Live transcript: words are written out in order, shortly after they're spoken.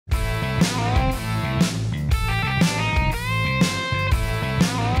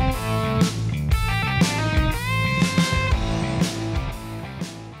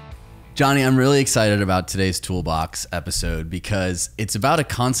Johnny, I'm really excited about today's Toolbox episode because it's about a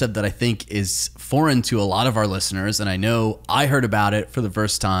concept that I think is foreign to a lot of our listeners. And I know I heard about it for the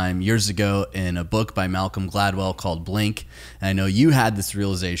first time years ago in a book by Malcolm Gladwell called Blink. And I know you had this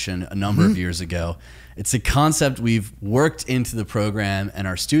realization a number of years ago. It's a concept we've worked into the program, and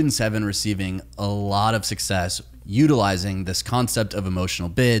our students have been receiving a lot of success utilizing this concept of emotional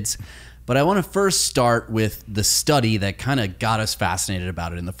bids. But I want to first start with the study that kind of got us fascinated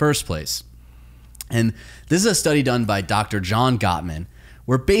about it in the first place. And this is a study done by Dr. John Gottman,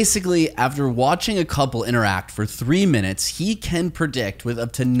 where basically after watching a couple interact for 3 minutes, he can predict with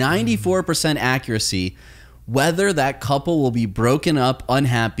up to 94% accuracy whether that couple will be broken up,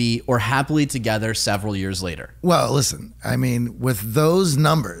 unhappy, or happily together several years later. Well, listen, I mean, with those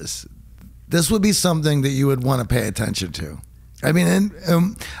numbers, this would be something that you would want to pay attention to. I mean,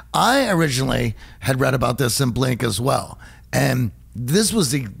 I originally had read about this in Blink as well. And this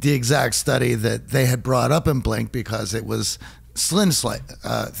was the exact study that they had brought up in Blink because it was thin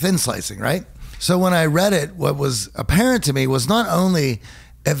slicing, right? So when I read it, what was apparent to me was not only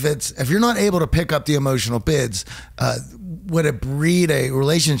if you're not able to pick up the emotional bids, would it breed a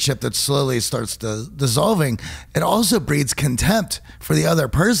relationship that slowly starts dissolving, it also breeds contempt for the other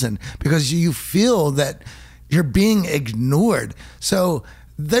person because you feel that you're being ignored. So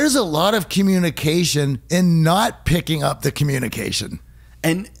there's a lot of communication in not picking up the communication.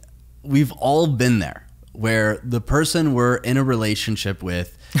 And we've all been there where the person we're in a relationship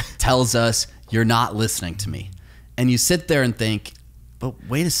with tells us, you're not listening to me. And you sit there and think, but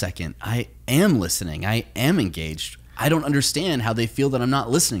wait a second, I am listening. I am engaged. I don't understand how they feel that I'm not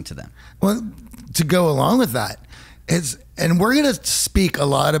listening to them. Well, to go along with that, and we're going to speak a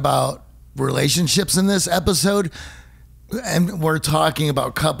lot about relationships in this episode, and we're talking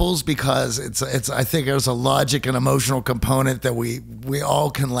about couples because it's I think there's a logic and emotional component that we all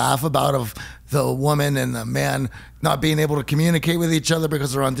can laugh about, of the woman and the man not being able to communicate with each other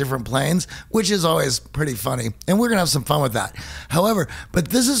because they're on different planes, which is always pretty funny, and we're gonna have some fun with that. However,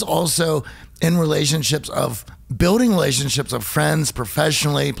 but this is also in relationships of building relationships of friends,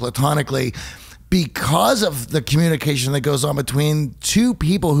 professionally, platonically, because of the communication that goes on between two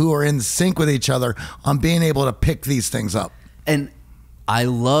people who are in sync with each other on being able to pick these things up. And I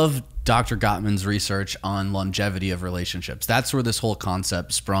love Dr. Gottman's research on longevity of relationships. That's where this whole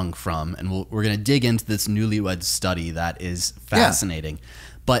concept sprung from. And we're going to dig into this newlywed study that is fascinating. Yeah.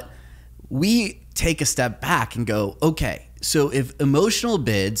 But we take a step back and go, okay, so if emotional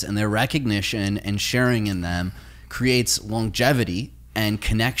bids and their recognition and sharing in them creates longevity and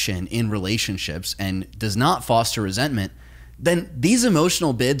connection in relationships and does not foster resentment, then these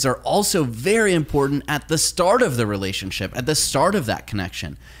emotional bids are also very important at the start of the relationship, at the start of that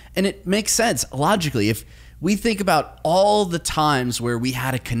connection. And it makes sense logically. If we think about all the times where we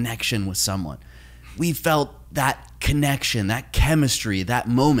had a connection with someone, we felt that connection, that chemistry, that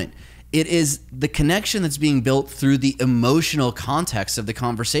moment. It is the connection that's being built through the emotional context of the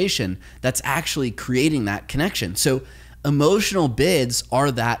conversation that's actually creating that connection. So emotional bids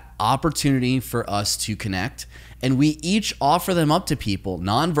are that opportunity for us to connect, and we each offer them up to people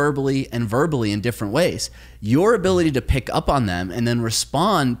non-verbally and verbally in different ways. Your ability to pick up on them and then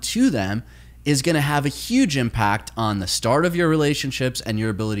respond to them is going to have a huge impact on the start of your relationships and your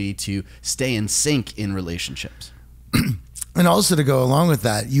ability to stay in sync in relationships. And also, to go along with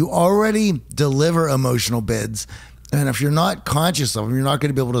that, you already deliver emotional bids. And if you're not conscious of them, you're not going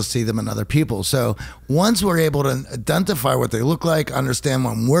to be able to see them in other people. So once we're able to identify what they look like, understand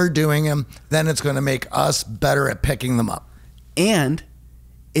when we're doing them, then it's going to make us better at picking them up. And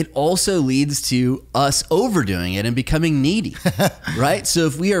it also leads to us overdoing it and becoming needy, right? So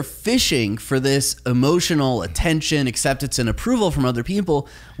if we are fishing for this emotional attention, acceptance, and approval from other people,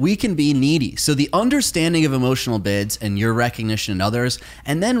 we can be needy. So the understanding of emotional bids and your recognition in others,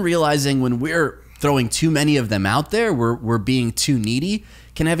 and then realizing when we're throwing too many of them out there, we're being too needy,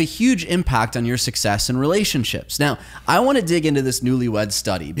 can have a huge impact on your success in relationships. Now, I want to dig into this newlywed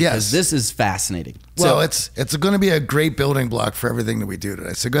study because this is fascinating. Well, it's going to be a great building block for everything that we do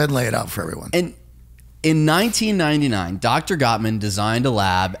today. So go ahead and lay it out for everyone. And in 1999, Dr. Gottman designed a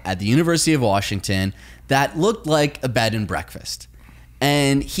lab at the University of Washington that looked like a bed and breakfast.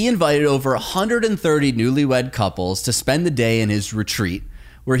 And he invited over 130 newlywed couples to spend the day in his retreat,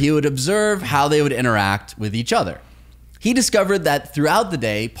 where he would observe how they would interact with each other. He discovered that throughout the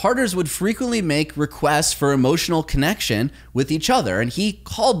day, partners would frequently make requests for emotional connection with each other, and he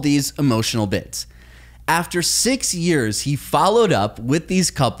called these emotional bids. After 6 years, he followed up with these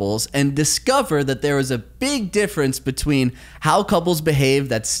couples and discovered that there was a big difference between how couples behaved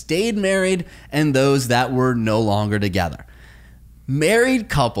that stayed married and those that were no longer together. Married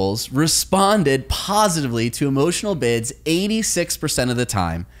couples responded positively to emotional bids 86% of the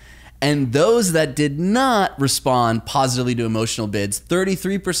time, and those that did not respond positively to emotional bids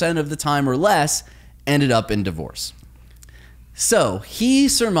 33% of the time or less ended up in divorce. So he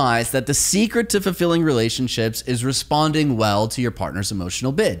surmised that the secret to fulfilling relationships is responding well to your partner's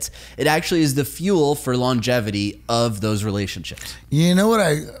emotional bids. It actually is the fuel for longevity of those relationships. You know what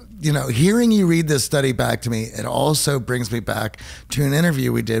hearing you read this study back to me, it also brings me back to an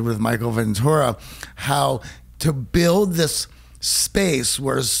interview we did with Michael Ventura, how to build this space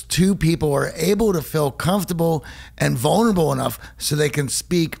where two people are able to feel comfortable and vulnerable enough so they can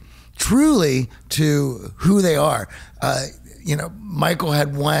speak truly to who they are. Michael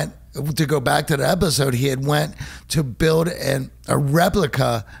had went, to go back to the episode, he had went to build a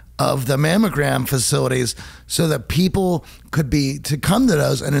replica of the mammogram facilities so that people could come to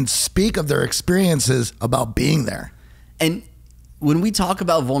those and then speak of their experiences about being there. And when we talk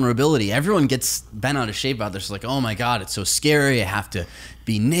about vulnerability, everyone gets bent out of shape out there. It's like, oh my God, it's so scary. I have to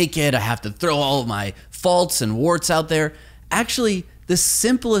be naked. I have to throw all of my faults and warts out there. Actually, the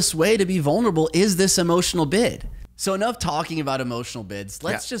simplest way to be vulnerable is this emotional bid. So enough talking about emotional bids.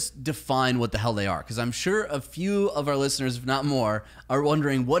 Let's just define what the hell they are, because I'm sure a few of our listeners, if not more, are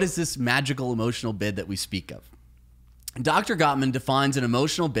wondering, what is this magical emotional bid that we speak of? Dr. Gottman defines an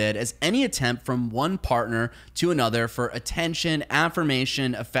emotional bid as any attempt from one partner to another for attention,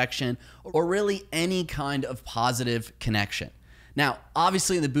 affirmation, affection, or really any kind of positive connection. Now,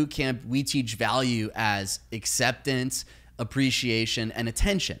 obviously in the boot camp, we teach value as acceptance, appreciation, and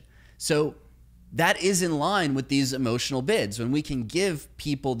attention. So that is in line with these emotional bids. When we can give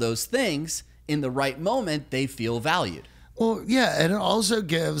people those things in the right moment, they feel valued. Well, yeah, and it also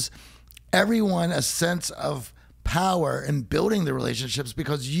gives everyone a sense of power in building the relationships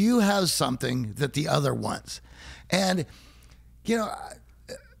because you have something that the other wants. And,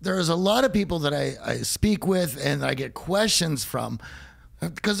 there's a lot of people that I speak with and I get questions from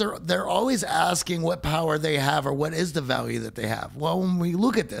because they're always asking what power they have or what is the value that they have. Well, when we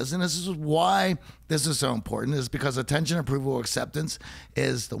look at this, and this is why this is so important, is because attention, approval, acceptance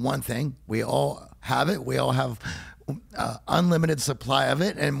is the one thing. We all have it. We all have unlimited supply of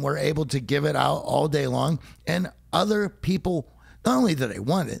it, and we're able to give it out all day long. And other people, not only do they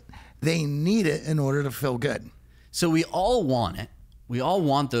want it, they need it in order to feel good. So we all want it. We all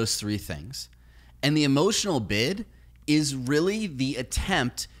want those three things. And the emotional bid is really the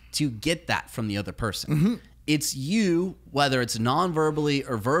attempt to get that from the other person. Mm-hmm. It's you, whether it's non-verbally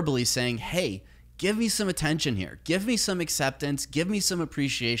or verbally, saying, hey, give me some attention here. Give me some acceptance. Give me some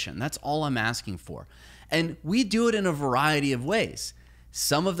appreciation. That's all I'm asking for. And we do it in a variety of ways.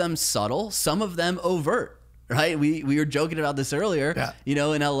 Some of them subtle, some of them overt. Right? We were joking about this earlier. Yeah.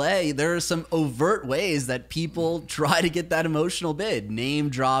 In LA, there are some overt ways that people try to get that emotional bid. Name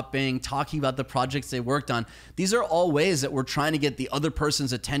dropping, talking about the projects they worked on. These are all ways that we're trying to get the other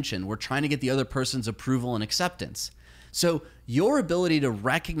person's attention. We're trying to get the other person's approval and acceptance. So your ability to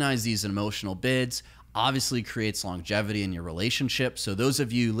recognize these emotional bids obviously creates longevity in your relationship. So those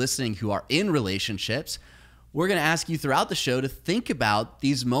of you listening who are in relationships, we're going to ask you throughout the show to think about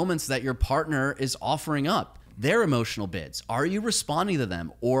these moments that your partner is offering up. Their emotional bids. Are you responding to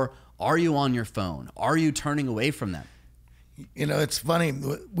them, or are you on your phone? Are you turning away from them? It's funny.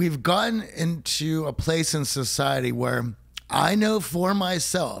 We've gotten into a place in society where I know for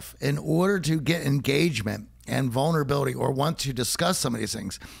myself, in order to get engagement and vulnerability or want to discuss some of these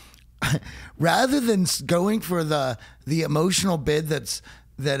things, rather than going for the emotional bid that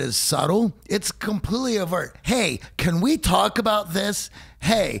is subtle, it's completely overt. Hey, can we talk about this?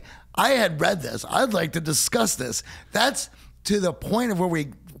 Hey, I had read this. I'd like to discuss this. That's to the point of where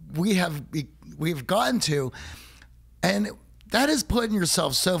we've gotten to, and that is putting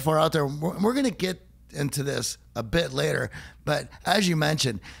yourself so far out there. We're going to get into this a bit later, but as you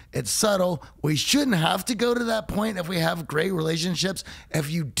mentioned, it's subtle. We shouldn't have to go to that point if we have great relationships. If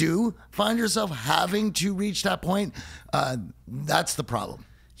you do find yourself having to reach that point, that's the problem.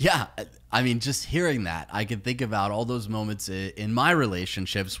 Yeah. I mean, just hearing that, I can think about all those moments in my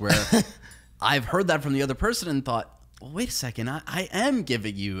relationships where I've heard that from the other person and thought, well, wait a second, I am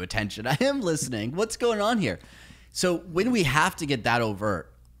giving you attention. I am listening. What's going on here? So when we have to get that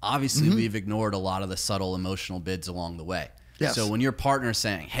overt, obviously we've ignored a lot of the subtle emotional bids along the way. Yes. So when your partner's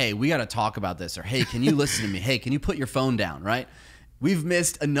saying, hey, we got to talk about this, or hey, can you listen to me? Hey, can you put your phone down, right? We've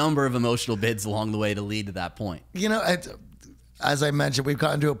missed a number of emotional bids along the way to lead to that point. as I mentioned, we've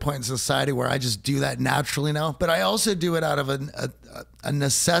gotten to a point in society where I just do that naturally now, but I also do it out of a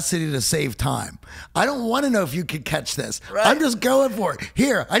necessity to save time. I don't want to know if you can catch this. Right. I'm just going for it.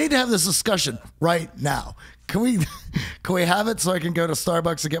 Here, I need to have this discussion right now. Can we have it so I can go to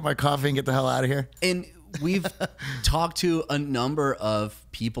Starbucks and get my coffee and get the hell out of here? And we've talked to a number of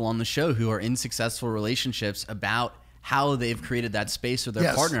people on the show who are in successful relationships about how they've created that space with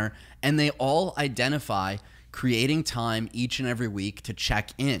their partner, and they all identify creating time each and every week to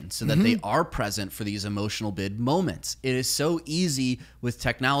check in so that they are present for these emotional bid moments. It is so easy with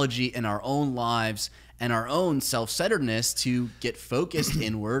technology in our own lives and our own self-centeredness to get focused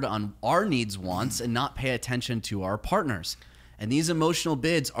inward on our needs, wants, and not pay attention to our partners. And these emotional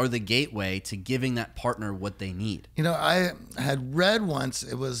bids are the gateway to giving that partner what they need. You know, I had read once,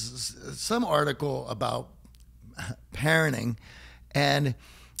 it was some article about parenting, and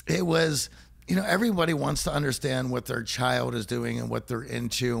it was, you know, everybody wants to understand what their child is doing and what they're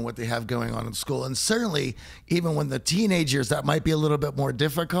into and what they have going on in school. And certainly, even when the teenage years, that might be a little bit more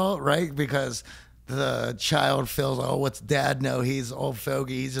difficult, right? Because the child feels, oh, what's dad know? He's old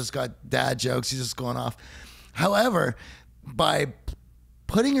fogey. He's just got dad jokes. He's just going off. However, by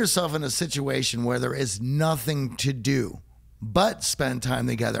putting yourself in a situation where there is nothing to do but spend time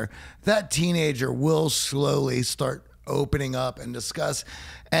together, that teenager will slowly start opening up and discuss.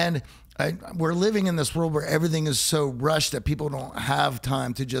 And we're living in this world where everything is so rushed that people don't have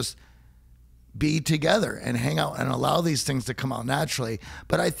time to just be together and hang out and allow these things to come out naturally.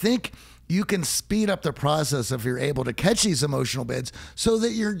 But I think you can speed up the process if you're able to catch these emotional bids so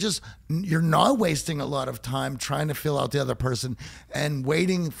that you're not wasting a lot of time trying to fill out the other person and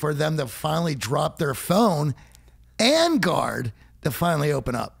waiting for them to finally drop their phone and guard to finally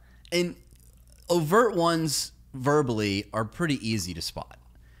open up. And overt ones verbally are pretty easy to spot.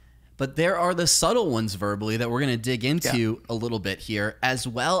 But there are the subtle ones verbally that we're going to dig into a little bit here, as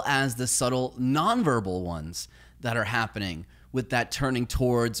well as the subtle nonverbal ones that are happening with that turning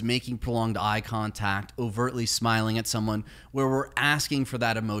towards, making prolonged eye contact, overtly smiling at someone, where we're asking for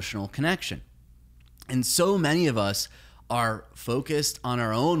that emotional connection. And so many of us are focused on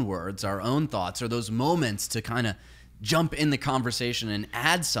our own words, our own thoughts, or those moments to kind of jump in the conversation and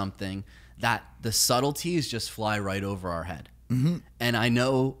add something that the subtleties just fly right over our head. And I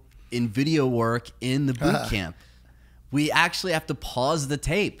know in video work in the boot camp, we actually have to pause the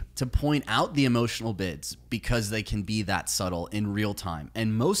tape to point out the emotional bids because they can be that subtle in real time.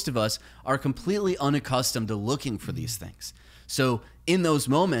 And most of us are completely unaccustomed to looking for these things. So in those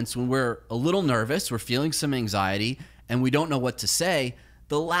moments when we're a little nervous, we're feeling some anxiety, and we don't know what to say,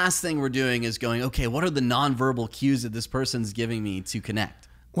 the last thing we're doing is going, okay, what are the nonverbal cues that this person's giving me to connect?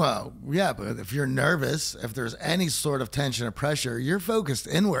 Well, yeah, but if you're nervous, if there's any sort of tension or pressure, you're focused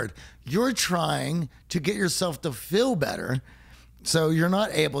inward. You're trying to get yourself to feel better, so you're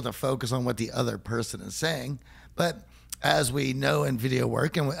not able to focus on what the other person is saying. But as we know in video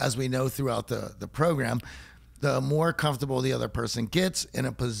work and as we know throughout the program, the more comfortable the other person gets in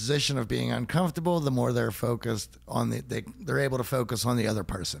a position of being uncomfortable, the more they're focused on they're able to focus on the other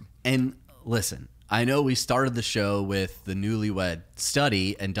person. And listen, I know we started the show with the newlywed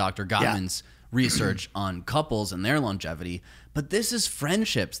study and Dr. Gottman's research on couples and their longevity, but this is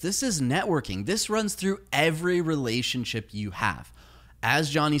friendships. This is networking. This runs through every relationship you have. As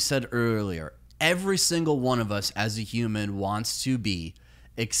Johnny said earlier, every single one of us as a human wants to be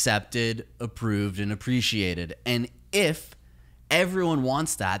accepted, approved, and appreciated. And if everyone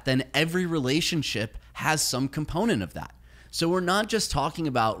wants that, then every relationship has some component of that. So we're not just talking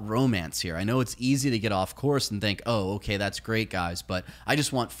about romance here. I know it's easy to get off course and think, oh, okay, that's great, guys, but I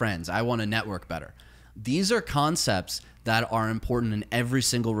just want friends. I want to network better. These are concepts that are important in every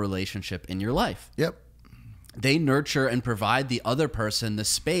single relationship in your life. Yep. They nurture and provide the other person the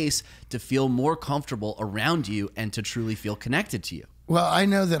space to feel more comfortable around you and to truly feel connected to you. Well, I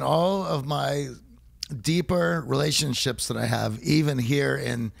know that all of my deeper relationships that I have, even here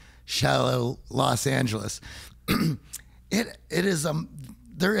in shallow Los Angeles,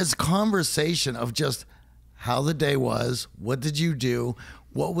 there is conversation of just how the day was, what did you do,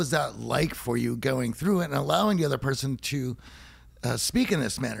 what was that like for you going through it, and allowing the other person to speak in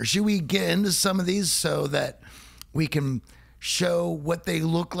this manner. Should we get into some of these so that we can show what they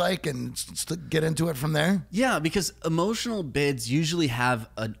look like and get into it from there? Yeah, because emotional bids usually have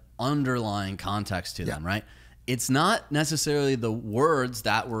an underlying context to them, right? It's not necessarily the words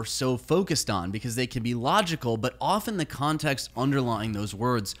that we're so focused on because they can be logical, but often the context underlying those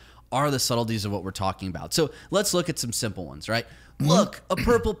words are the subtleties of what we're talking about. So let's look at some simple ones, right? Look, a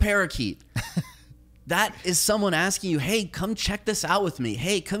purple parakeet. That is someone asking you, hey, come check this out with me.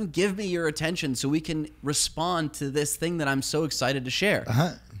 Hey, come give me your attention so we can respond to this thing that I'm so excited to share.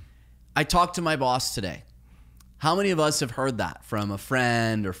 I talked to my boss today. How many of us have heard that from a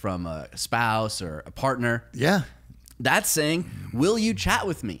friend or from a spouse or a partner? Yeah. That's saying, will you chat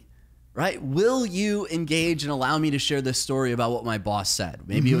with me? Right? Will you engage and allow me to share this story about what my boss said?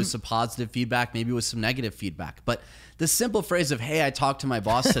 Maybe it was some positive feedback. Maybe it was some negative feedback. But the simple phrase of, hey, I talked to my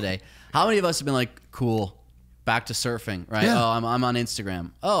boss today. How many of us have been like, cool, back to surfing, right? Yeah. Oh, I'm on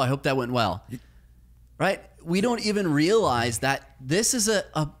Instagram. Oh, I hope that went well. Right? We don't even realize that this is a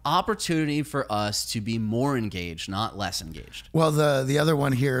opportunity for us to be more engaged, not less engaged. Well, the other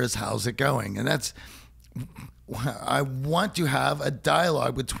one here is how's it going? And that's, I want to have a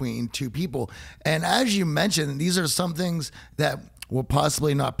dialogue between two people. And as you mentioned, these are some things that will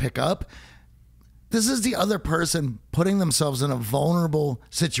possibly not pick up. This is the other person putting themselves in a vulnerable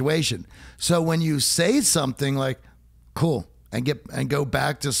situation. So when you say something like, cool, and go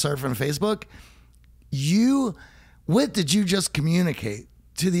back to surfing Facebook, what did you just communicate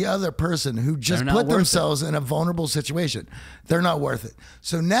to the other person who just put themselves in a vulnerable situation? They're not worth it.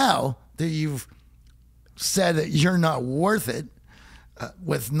 So now that you've said that you're not worth it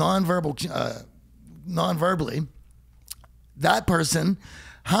with non-verbally, that person,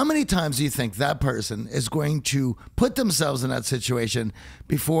 how many times do you think that person is going to put themselves in that situation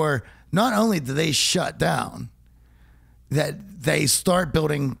before not only do they shut down, that they start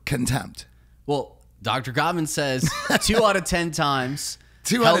building contempt? Well, Dr. Gottman says 2 out of 10 times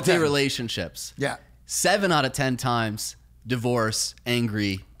Two out of healthy 10. relationships. Yeah. 7 out of 10 times divorce,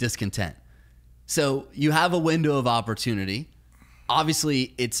 angry, discontent. So you have a window of opportunity.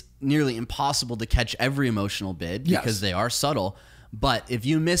 Obviously, it's nearly impossible to catch every emotional bid because they are subtle. But if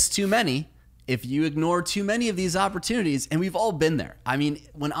you miss too many, if you ignore too many of these opportunities, and we've all been there. I mean,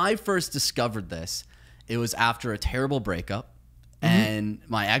 when I first discovered this, it was after a terrible breakup, and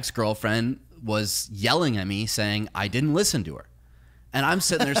my ex-girlfriend was yelling at me saying I didn't listen to her. And I'm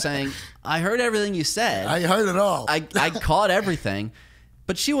sitting there saying, I heard everything you said. I heard it all. I caught everything.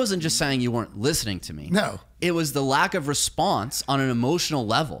 But she wasn't just saying you weren't listening to me. No. It was the lack of response on an emotional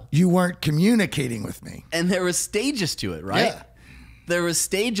level. You weren't communicating with me. And there was stages to it, right? Yeah. There was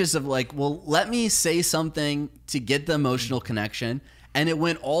stages of like, well, let me say something to get the emotional connection. And it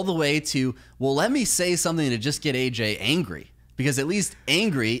went all the way to, well, let me say something to just get AJ angry. Because at least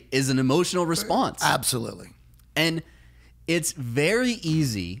angry is an emotional response. Absolutely. And it's very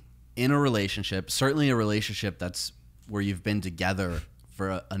easy in a relationship, certainly a relationship that's where you've been together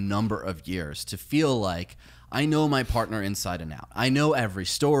for a number of years, to feel like I know my partner inside and out. I know every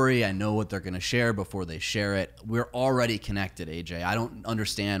story. I know what they're going to share before they share it. We're already connected, AJ. I don't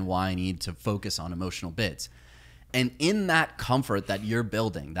understand why I need to focus on emotional bits. And in that comfort that you're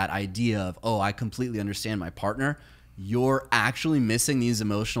building, that idea of, oh, I completely understand my partner, you're actually missing these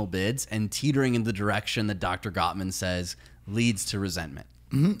emotional bids and teetering in the direction that Dr. Gottman says leads to resentment.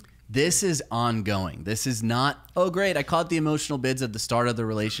 This is ongoing. This is not, oh, great, I caught the emotional bids at the start of the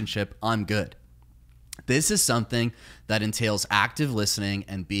relationship, I'm good. This is something that entails active listening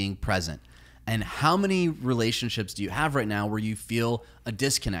and being present. And how many relationships do you have right now where you feel a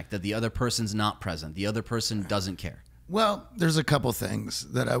disconnect, that the other person's not present, the other person doesn't care? Well, there's a couple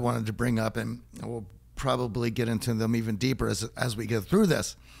things that I wanted to bring up, and we'll probably get into them even deeper as we go through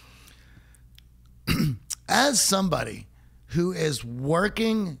this. As somebody who is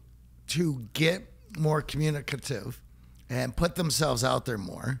working to get more communicative and put themselves out there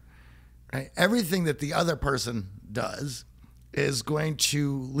more, right? Everything that the other person does is going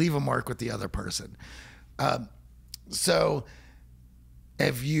to leave a mark with the other person. So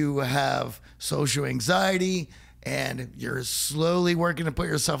if you have social anxiety and you're slowly working to put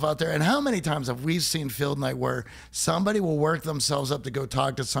yourself out there, and how many times have we seen field night where somebody will work themselves up to go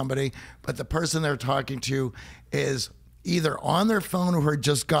talk to somebody, but the person they're talking to is either on their phone or had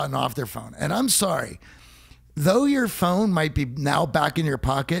just gotten off their phone. And I'm sorry, though your phone might be now back in your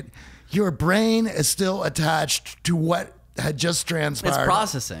pocket, your brain is still attached to what had just transpired. It's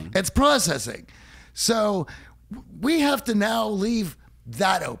processing. It's processing. So we have to now leave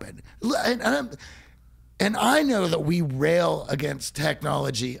that open. And I know that we rail against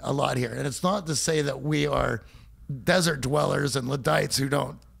technology a lot here. And it's not to say that we are desert dwellers and Luddites who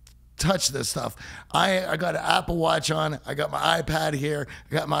don't touch this stuff. I got an Apple Watch on. I got my iPad here.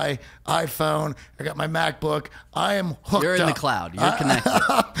 I got my iPhone. I got my MacBook. I am hooked up. You're in the cloud. You're connected.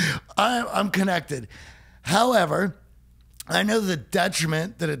 I'm connected. However, I know the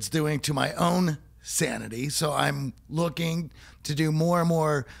detriment that it's doing to my own sanity. So I'm looking to do more and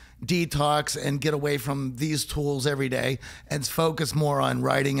more detox and get away from these tools every day and focus more on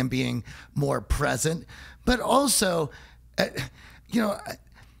writing and being more present. But also,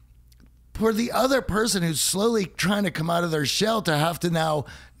 for the other person who's slowly trying to come out of their shell to have to now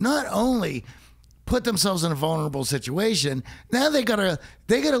not only put themselves in a vulnerable situation, now they gotta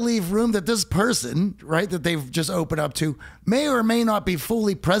leave room that this person, right, that they've just opened up to may or may not be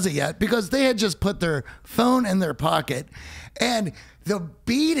fully present yet because they had just put their phone in their pocket. And the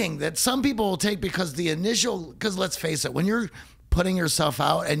beating that some people will take because let's face it, when you're putting yourself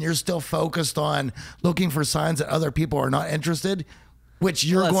out and you're still focused on looking for signs that other people are not interested, which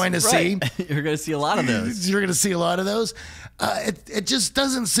you're going to see. You're going to see a lot of those. You're going to see a lot of those. It just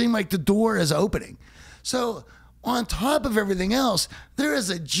doesn't seem like the door is opening. So on top of everything else, there is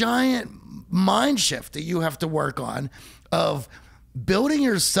a giant mind shift that you have to work on of building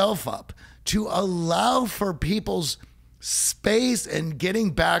yourself up to allow for people's space and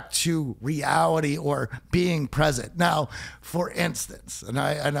getting back to reality or being present. Now, for instance, and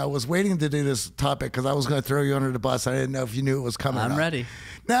I was waiting to do this topic because I was going to throw you under the bus. I didn't know if you knew it was coming. I'm ready.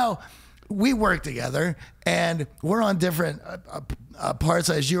 Now, we work together and we're on different parts.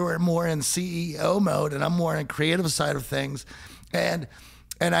 As you are more in CEO mode and I'm more in creative side of things. And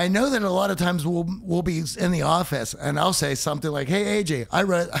I know that a lot of times we'll be in the office and I'll say something like, "Hey AJ,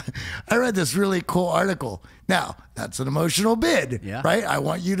 I read this really cool article." Now, that's an emotional bid, right? I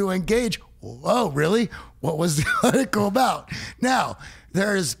want you to engage. Oh, really? What was the article about? Now,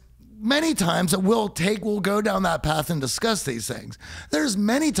 there's many times that we'll go down that path and discuss these things. There's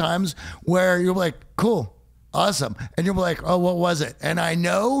many times where you're like, "Cool, awesome." And you're like, "Oh, what was it?" And I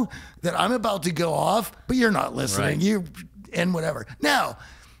know that I'm about to go off, but you're not listening. Right. And whatever. Now,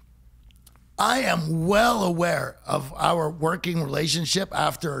 I am well aware of our working relationship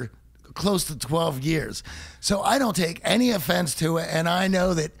after close to 12 years. So I don't take any offense to it. And I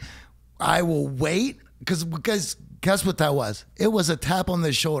know that I will wait because guess what that was? It was a tap on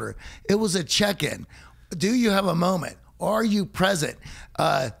the shoulder. It was a check-in. Do you have a moment? Are you present?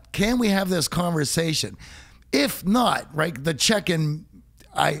 Can we have this conversation? If not, right, the check-in,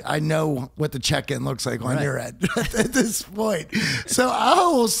 I know what the check-in looks like on your end at this point. So I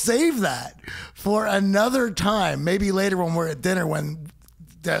will save that for another time, maybe later when we're at dinner when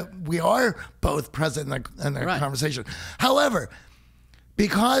we are both present in the conversation. However,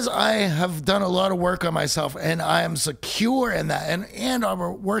 because I have done a lot of work on myself and I am secure in that and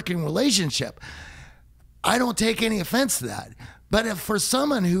our working relationship, I don't take any offense to that. But if for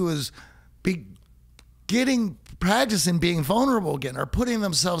someone who is practicing being vulnerable again or putting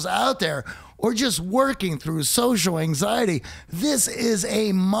themselves out there or just working through social anxiety, this is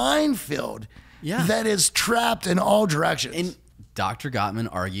a minefield that is trapped in all directions. And Dr. Gottman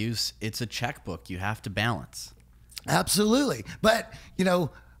argues it's a checkbook you have to balance. Absolutely. But,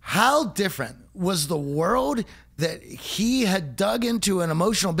 how different was the world that he had dug into in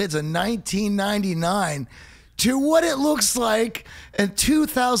emotional bids in 1999 to what it looks like in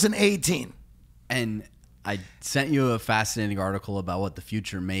 2018? And I sent you a fascinating article about what the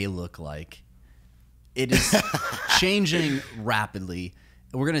future may look like. It is changing rapidly.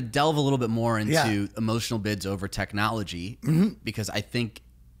 We're going to delve a little bit more into emotional bids over technology because I think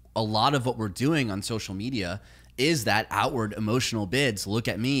a lot of what we're doing on social media is that outward emotional bids. Look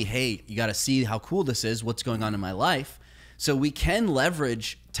at me. Hey, you got to see how cool this is. What's going on in my life? So we can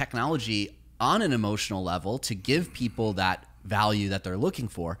leverage technology on an emotional level to give people that value that they're looking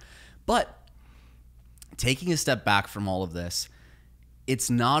for. But taking a step back from all of this, it's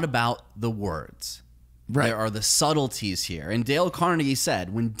not about the words. Right. There are the subtleties here. And Dale Carnegie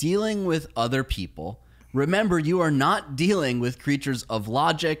said, when dealing with other people, remember you are not dealing with creatures of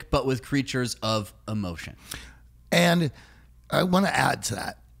logic, but with creatures of emotion. And I want to add to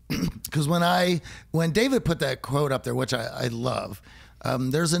that because when David put that quote up there, which I love,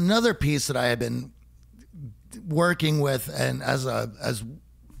 there's another piece that I have been working with, and as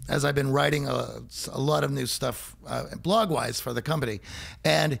I've been writing a lot of new stuff blog-wise for the company,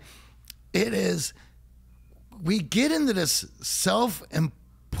 and it is, we get into this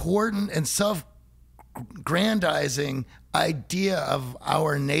self-important and self-grandizing idea of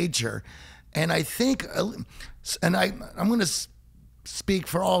our nature, and I think, and I'm going to speak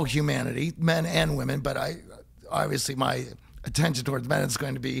for all humanity, men and women, but obviously my attention towards men is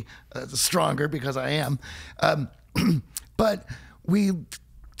going to be stronger because I am, but we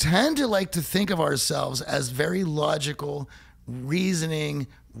tend to like to think of ourselves as very logical, reasoning,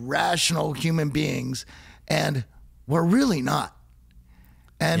 rational human beings, and we're really not.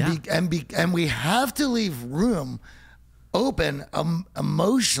 And we have to leave room open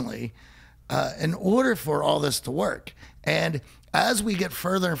emotionally in order for all this to work. And as we get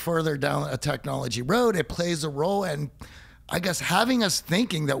further and further down a technology road, it plays a role in, I guess, having us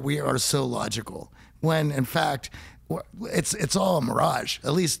thinking that we are so logical when in fact it's all a mirage,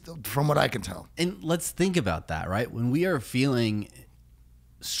 at least from what I can tell. And let's think about that, right? When we are feeling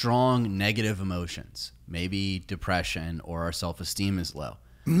strong negative emotions, maybe depression or our self-esteem is low,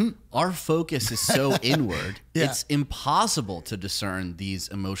 our focus is so inward, it's impossible to discern these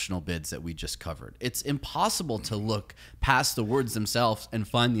emotional bids that we just covered. It's impossible to look past the words themselves and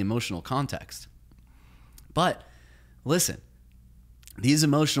find the emotional context. But listen, these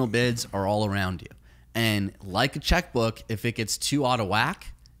emotional bids are all around you. And like a checkbook, if it gets too out of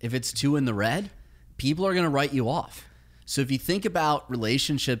whack, if it's too in the red, people are going to write you off. So if you think about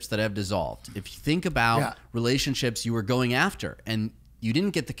relationships that have dissolved, if you think about relationships you were going after and you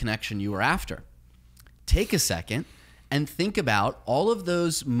didn't get the connection you were after, take a second and think about all of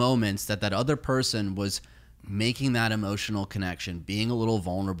those moments that that other person was making that emotional connection, being a little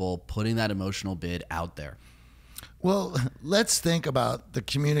vulnerable, putting that emotional bid out there. Well, let's think about the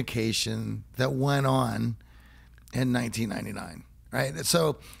communication that went on in 1999, right?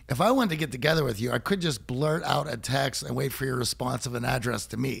 So if I wanted to get together with you, I could just blurt out a text and wait for your response of an address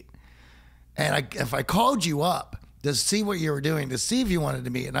to meet. And if I called you up to see what you were doing, to see if you wanted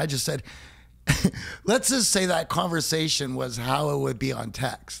to meet, and I just said, let's just say that conversation was how it would be on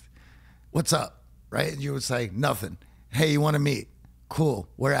text. What's up, right? And you would say, nothing. Hey, you want to meet? Cool,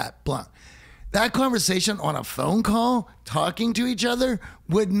 where at? Blank. That conversation on a phone call, talking to each other,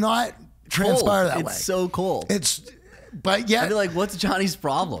 would not transpire that way. It's so cold. But yet, I'd be like, what's Johnny's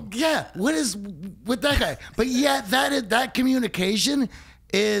problem? Yeah, what is with that guy? But yet, that communication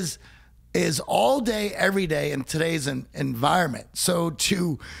is all day, every day in today's environment. So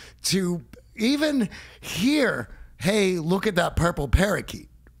to even hear, hey, look at that purple parakeet,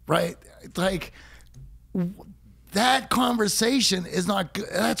 right? Like, that conversation that's not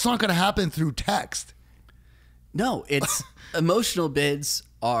going to happen through text. No, it's emotional bids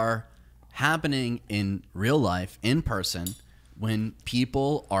are happening in real life, in person, when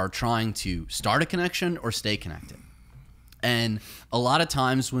people are trying to start a connection or stay connected. And a lot of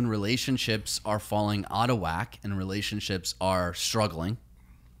times when relationships are falling out of whack and relationships are struggling,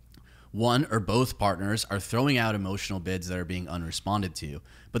 one or both partners are throwing out emotional bids that are being unresponded to,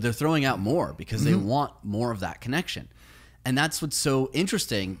 but they're throwing out more because they want more of that connection. And that's what's so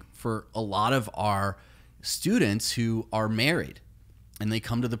interesting for a lot of our students who are married and they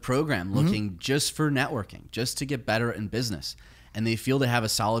come to the program looking just for networking, just to get better in business, and they feel they have a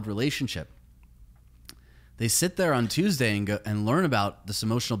solid relationship. They sit there on Tuesday and learn about this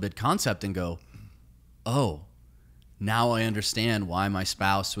emotional bid concept and go, oh, now I understand why my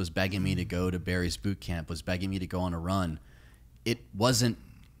spouse was begging me to go to Barry's boot camp, was begging me to go on a run. It wasn't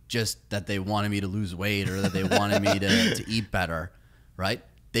just that they wanted me to lose weight or that they wanted me to eat better, right?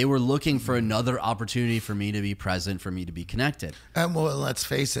 They were looking for another opportunity for me to be present, for me to be connected. And well, let's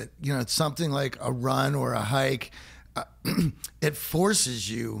face it, it's something like a run or a hike. It forces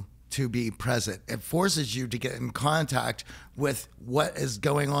you to be present. It forces you to get in contact with what is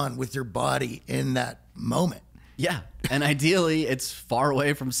going on with your body in that moment. Yeah. And ideally, it's far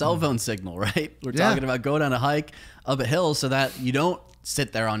away from cell phone signal, right? We're talking about going on a hike up a hill so that you don't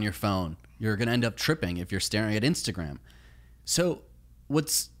sit there on your phone. You're going to end up tripping if you're staring at Instagram. So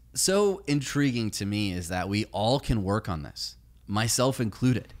what's so intriguing to me is that we all can work on this, myself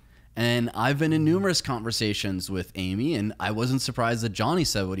included. And I've been in numerous conversations with Amy, and I wasn't surprised that Johnny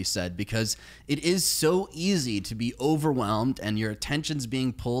said what he said, because it is so easy to be overwhelmed and your attention's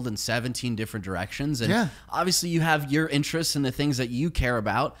being pulled in 17 different directions. And obviously you have your interests and the things that you care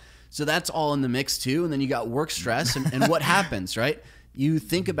about. So that's all in the mix too. And then you got work stress and what happens, right? You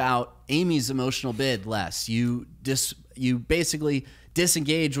think about Amy's emotional bid less. You basically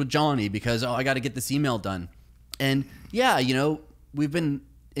disengage with Johnny because, I got to get this email done. And we've been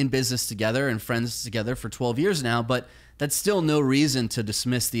in business together and friends together for 12 years now, but that's still no reason to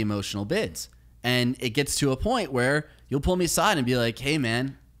dismiss the emotional bids. And it gets to a point where you'll pull me aside and be like, hey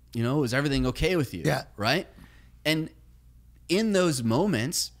man, is everything okay with you? Yeah. Right? And in those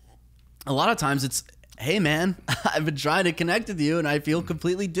moments, a lot of times it's, hey man, I've been trying to connect with you and I feel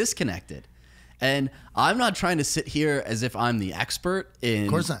completely disconnected. And I'm not trying to sit here as if I'm the expert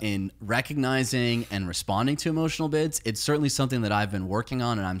in recognizing and responding to emotional bids. It's certainly something that I've been working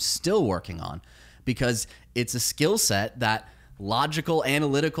on and I'm still working on, because it's a skill set that logical,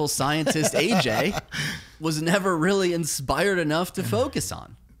 analytical scientist AJ was never really inspired enough to focus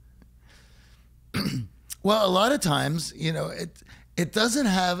on. Well, a lot of times, it doesn't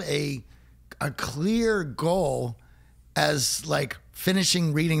have a clear goal as like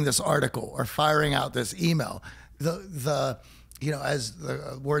finishing reading this article or firing out this email. The as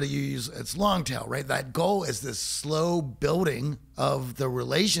the word you use, it's long tail, right? That goal is this slow building of the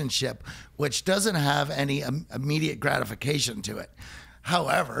relationship, which doesn't have any immediate gratification to it.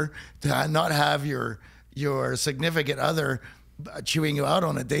 However, to not have your significant other chewing you out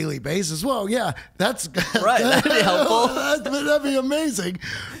on a daily basis, well, yeah, that's right. That'd be helpful. That'd be amazing.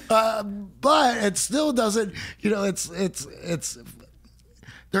 But it still doesn't.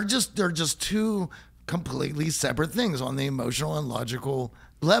 They're just two completely separate things on the emotional and logical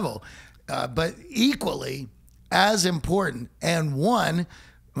level, but equally as important. And one,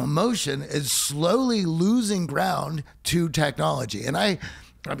 emotion is slowly losing ground to technology. And I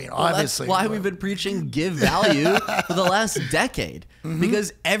mean, obviously, that's why we've been preaching give value for the last decade,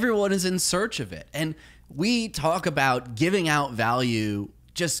 because everyone is in search of it. And we talk about giving out value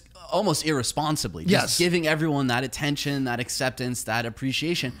just almost irresponsibly, just giving everyone that attention, that acceptance, that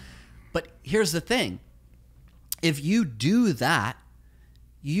appreciation. But here's the thing. If you do that,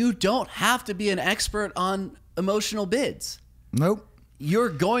 you don't have to be an expert on emotional bids. Nope. You're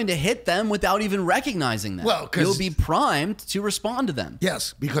going to hit them without even recognizing them. Well, you'll be primed to respond to them.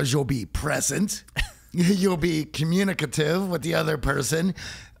 Yes, because you'll be present. You'll be communicative with the other person.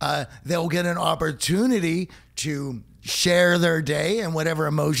 They'll get an opportunity to share their day and whatever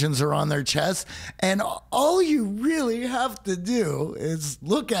emotions are on their chest. And all you really have to do is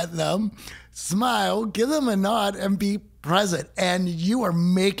look at them, smile, give them a nod, and be present. And you are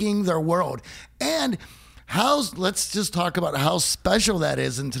making their world. And let's just talk about how special that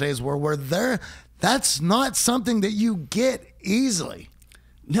is in today's world, where that's not something that you get easily.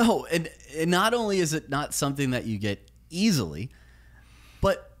 No, and not only is it not something that you get easily,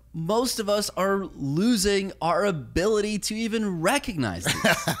 but most of us are losing our ability to even recognize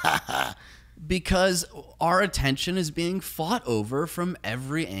these because our attention is being fought over from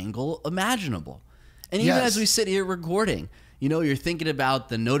every angle imaginable. And even as we sit here recording, you're thinking about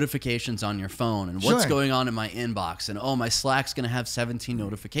the notifications on your phone and what's going on in my inbox, and my Slack's going to have 17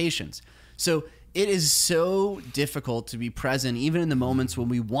 notifications. So it is so difficult to be present even in the moments when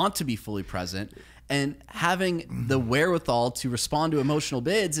we want to be fully present. And having the wherewithal to respond to emotional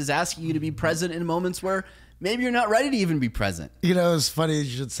bids is asking you to be present in moments where maybe you're not ready to even be present. It's funny you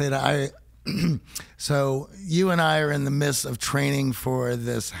should say that. So you and I are in the midst of training for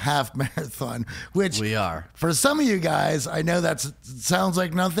this half marathon, which we are. For some of you guys, I know that sounds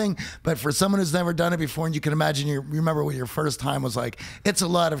like nothing, but for someone who's never done it before, and you can imagine, you remember what your first time was like, it's a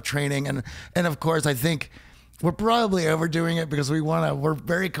lot of training. And of course, I think we're probably overdoing it because we're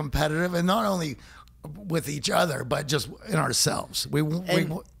very competitive, and not only with each other, but just in ourselves.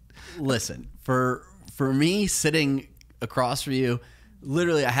 Listen, for me, sitting across from you,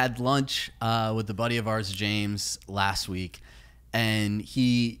 literally, I had lunch with a buddy of ours, James, last week, and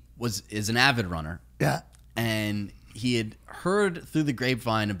he is an avid runner. Yeah. And he had heard through the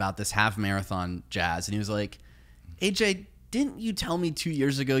grapevine about this half marathon jazz, and he was like, AJ, didn't you tell me 2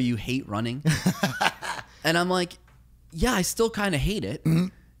 years ago you hate running? And I'm like, yeah, I still kind of hate it.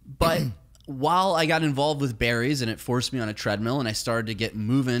 But while I got involved with berries and it forced me on a treadmill and I started to get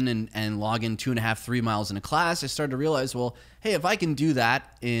moving and log in 2.5, 3 miles in a class, I started to realize, well, hey, if I can do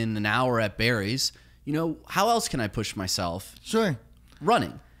that in an hour at berries, how else can I push myself? Sure.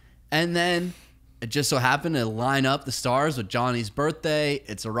 Running. And then it just so happened to line up the stars with Johnny's birthday.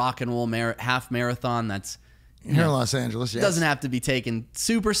 It's a rock and roll half marathon that's here in Los Angeles. Yes. Doesn't have to be taken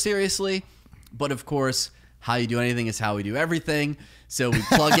super seriously, but of course, how you do anything is how we do everything. So we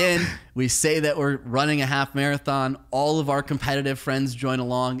plug in, we say that we're running a half marathon. All of our competitive friends join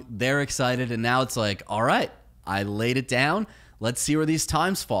along. They're excited. And now it's like, all right, I laid it down. Let's see where these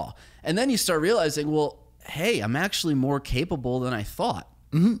times fall. And then you start realizing, well, hey, I'm actually more capable than I thought.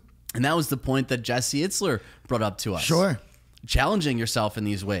 And that was the point that Jesse Itzler brought up to us. Sure. Challenging yourself in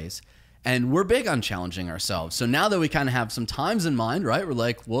these ways. And we're big on challenging ourselves. So now that we kind of have some times in mind, right? We're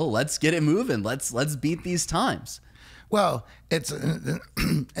like, well, let's get it moving. Let's beat these times. Well,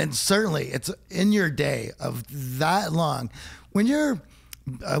 and certainly it's in your day of that long. When you're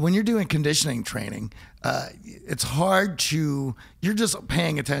doing conditioning training, it's hard you're just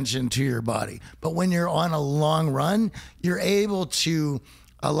paying attention to your body. But when you're on a long run, you're able to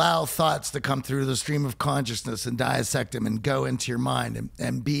allow thoughts to come through the stream of consciousness and dissect them and go into your mind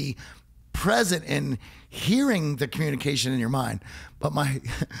and be present in hearing the communication in your mind. But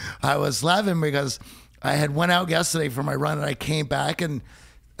I was laughing because I had went out yesterday for my run and I came back and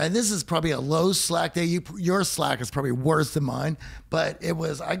this is probably a low Slack day. Your Slack is probably worse than mine, but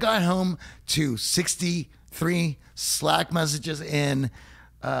I got home to 63 Slack messages in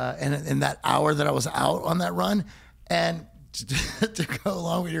that hour that I was out on that run. And to go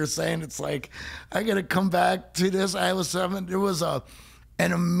along with what you're saying, it's like, I got to come back to this. There was an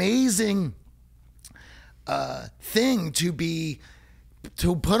amazing thing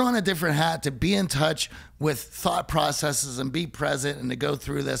to put on a different hat, to be in touch with thought processes and be present and to go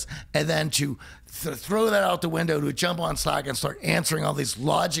through this, and then to throw that out the window, to jump on Slack and start answering all these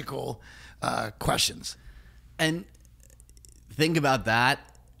logical questions. And think about that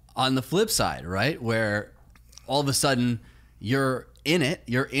on the flip side, right? Where all of a sudden you're in it,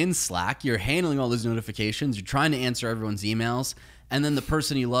 you're in Slack, you're handling all those notifications, you're trying to answer everyone's emails, and then the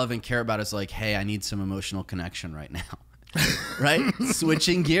person you love and care about is like, hey, I need some emotional connection right now. Right?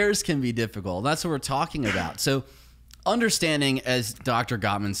 Switching gears can be difficult. That's what we're talking about. So understanding, as Dr.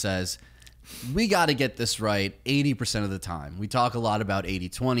 Gottman says, we got to get this right 80% of the time. We talk a lot about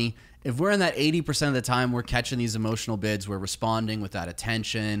 80-20. If we're in that 80% of the time, we're catching these emotional bids, we're responding with that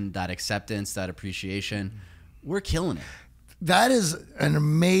attention, that acceptance, that appreciation, we're killing it. That is an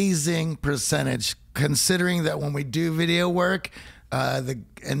amazing percentage, considering that when we do video work,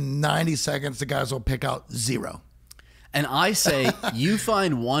 in 90 seconds, the guys will pick out 0. And I say you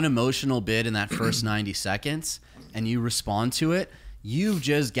find one emotional bid in that first 90 seconds and you respond to it, you've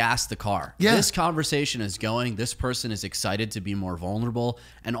just gassed the car. Yeah. This conversation is going. This person is excited to be more vulnerable.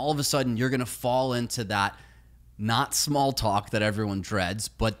 And all of a sudden, you're going to fall into that not small talk that everyone dreads,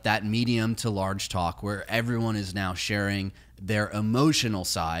 but that medium to large talk where everyone is now sharing their emotional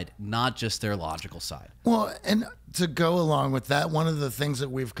side, not just their logical side. Well, and to go along with that, one of the things that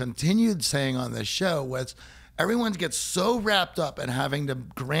we've continued saying on this show was, everyone gets so wrapped up in having to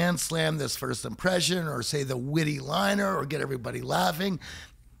grand slam this first impression or say the witty liner or get everybody laughing.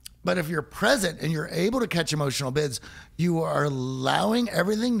 But if you're present and you're able to catch emotional bids, you are allowing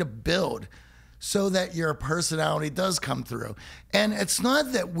everything to build so that your personality does come through. And it's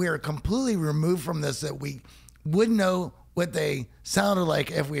not that we're completely removed from this, that we wouldn't know what they sounded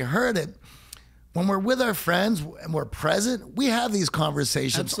like if we heard it. When we're with our friends and we're present, we have these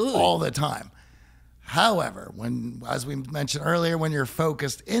conversations Absolutely. all the time. However, when, as we mentioned earlier, when you're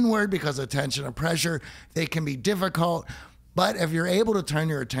focused inward because of tension and pressure, they can be difficult. But if you're able to turn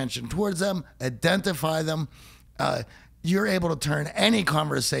your attention towards them, identify them, you're able to turn any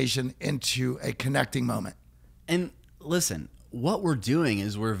conversation into a connecting moment. And listen, what we're doing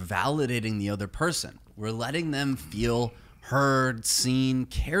is we're validating the other person. We're letting them feel heard, seen,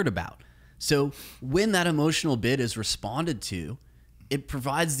 cared about. So when that emotional bid is responded to, it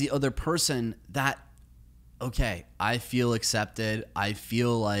provides the other person that, okay, I feel accepted. I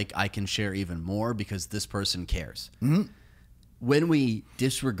feel like I can share even more because this person cares. Mm-hmm. When we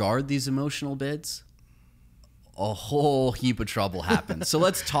disregard these emotional bids, a whole heap of trouble happens. So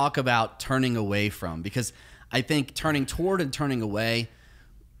let's talk about turning away from, because I think turning toward and turning away,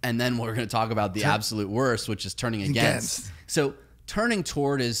 and then we're going to talk about the absolute worst, which is turning against. So turning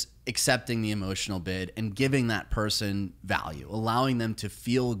toward is accepting the emotional bid and giving that person value, allowing them to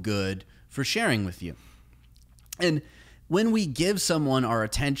feel good for sharing with you. And when we give someone our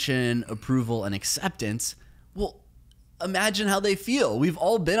attention, approval, and acceptance, well, imagine how they feel. We've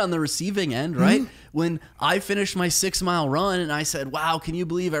all been on the receiving end, right? Mm-hmm. When I finished my 6-mile run and I said, wow, can you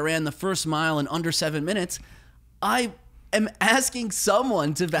believe I ran the first mile in under 7 minutes? I am asking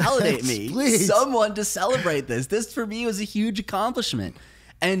someone to validate me, Please. Someone to celebrate this. This for me was a huge accomplishment.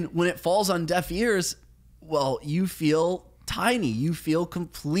 And when it falls on deaf ears, well, you feel tiny. You feel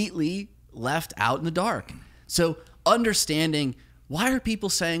completely left out in the dark. So understanding, why are people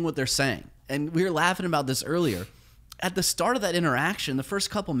saying what they're saying? And we were laughing about this earlier. At the start of that interaction, the first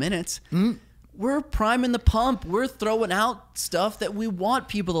couple minutes, we're priming the pump. We're throwing out stuff that we want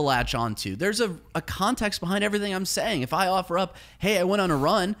people to latch onto. There's a context behind everything I'm saying. If I offer up, hey, I went on a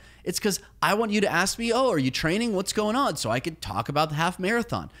run, it's because I want you to ask me, oh, are you training? What's going on? So I could talk about the half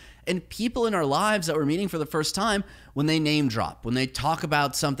marathon. And people in our lives that we're meeting for the first time, when they name drop, when they talk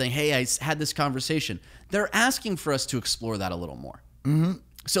about something, hey, I had this conversation, they're asking for us to explore that a little more. Mm-hmm.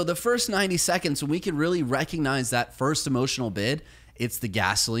 So the first 90 seconds, when we can really recognize that first emotional bid, it's the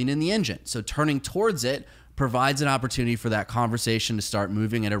gasoline in the engine. So turning towards it provides an opportunity for that conversation to start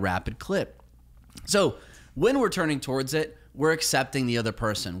moving at a rapid clip. So when we're turning towards it, we're accepting the other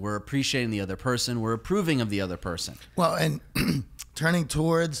person. We're appreciating the other person. We're approving of the other person. Well, and turning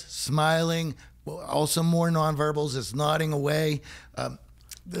towards, smiling, also more nonverbals, is nodding away.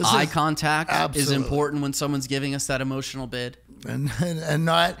 Eye contact absolutely is important when someone's giving us that emotional bid. And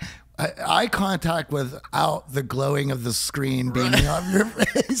not eye contact without the glowing of the screen beaming off your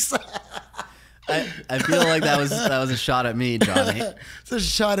face. I feel like that was a shot at me, Johnny. It's a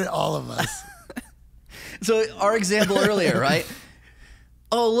shot at all of us. So our example earlier, right?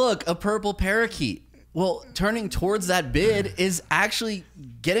 Oh, look, a purple parakeet. Well, turning towards that bid is actually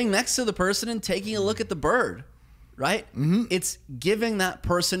getting next to the person and taking a look at the bird, right? Mm-hmm. It's giving that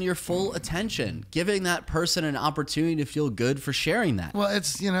person your full attention, giving that person an opportunity to feel good for sharing that. Well,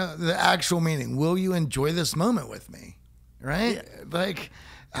 it's, the actual meaning. Will you enjoy this moment with me? Right? Yeah. Like,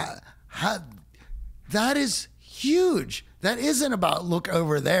 that is huge. That isn't about look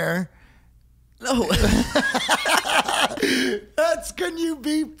over there. No. That's, can you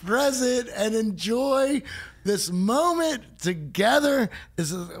be present and enjoy this moment together?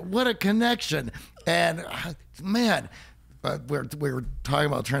 What a connection. And man, we were talking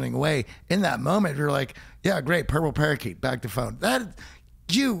about turning away. In that moment, you're like, yeah, great, purple parakeet, back to phone. That,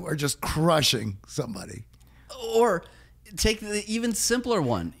 you are just crushing somebody. Or take the even simpler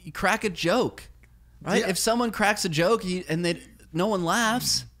one. You crack a joke, right? Yeah. If someone cracks a joke and no one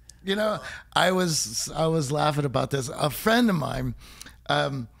laughs. I was laughing about this. A friend of mine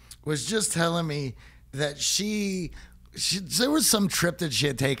was just telling me that there was some trip that she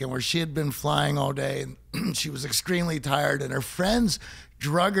had taken where she had been flying all day and she was extremely tired, and her friends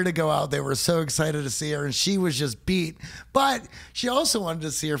drug her to go out. They were so excited to see her, and she was just beat. But she also wanted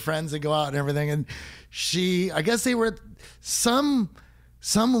to see her friends and go out and everything. And I guess they were at some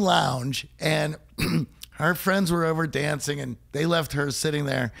lounge, and her friends were over dancing, and they left her sitting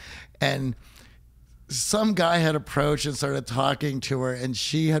there, and some guy had approached and started talking to her, and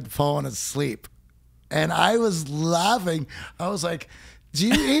she had fallen asleep. And I was laughing. I was like, do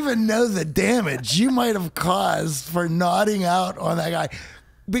you even know the damage you might have caused for nodding out on that guy?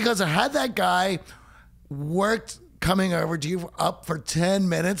 Because had that guy worked coming over to you up for 10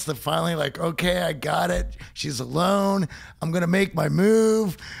 minutes to finally like, okay, I got it. She's alone. I'm going to make my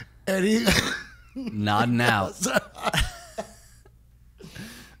move. And he... nodding out.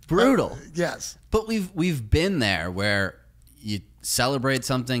 Brutal. Yes. But we've been there where you celebrate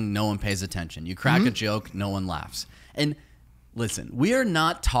something, no one pays attention. You crack a joke, no one laughs. And listen, we are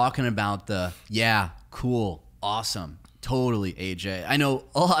not talking about the, yeah, cool, awesome, totally, AJ. I know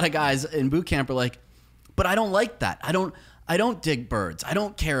a lot of guys in boot camp are like, but I don't like that. I don't dig birds. I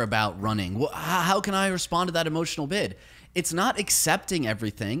don't care about running. How can I respond to that emotional bid? It's not accepting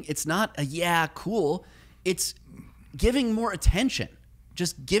everything. It's not a, yeah, cool. It's giving more attention.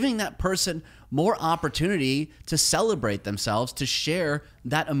 Just giving that person more opportunity to celebrate themselves, to share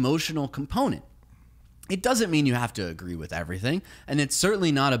that emotional component. It doesn't mean you have to agree with everything. And it's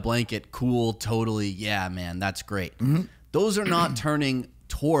certainly not a blanket, cool, totally, yeah, man, that's great. Mm-hmm. Those are not turning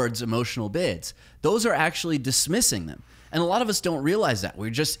towards emotional bids. Those are actually dismissing them. And a lot of us don't realize that. We're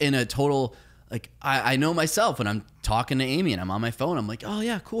just in a total, like, I know myself when I'm talking to Amy and I'm on my phone, I'm like, oh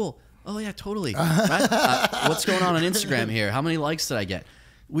yeah, cool. Oh yeah, totally. Right? What's going on Instagram here? How many likes did I get?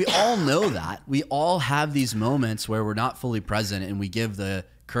 We all know that. We all have these moments where we're not fully present and we give the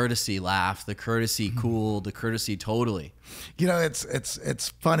courtesy laugh, the courtesy cool, the courtesy totally. It's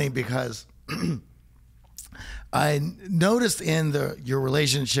funny because I noticed in your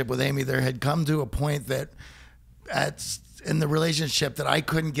relationship with Amy, there had come to a point that in the relationship that I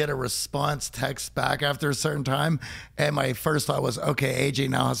couldn't get a response text back after a certain time. And my first thought was, okay, AJ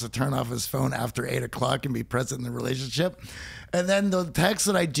now has to turn off his phone after 8 o'clock and be present in the relationship. And then the text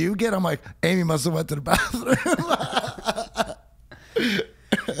that I do get, I'm like, Amy must have went to the bathroom.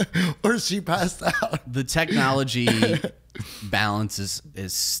 Or she passed out. The technology balance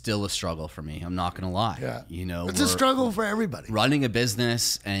is still a struggle for me. I'm not going to lie. Yeah. It's a struggle for everybody. Running a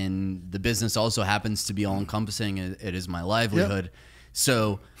business, and the business also happens to be all encompassing. It is my livelihood. Yep.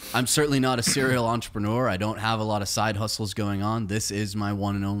 So I'm certainly not a serial entrepreneur. I don't have a lot of side hustles going on. This is my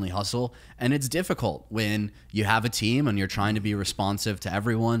one and only hustle. And it's difficult when you have a team and you're trying to be responsive to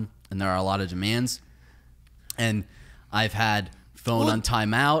everyone and there are a lot of demands. And I've had phone on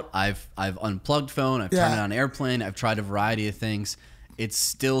timeout. I've unplugged phone. I've turned it on airplane. I've tried a variety of things. It's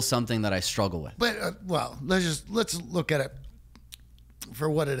still something that I struggle with. But let's look at it for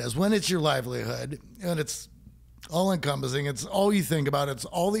what it is. When it's your livelihood and it's all encompassing, it's all you think about, it's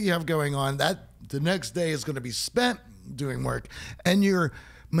all that you have going on, that the next day is going to be spent doing work, and you're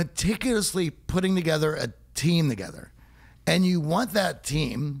meticulously putting together a team together, and you want that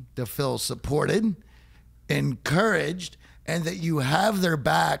team to feel supported, encouraged, and that you have their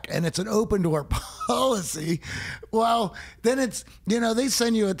back, and it's an open door policy. Well, then it's, they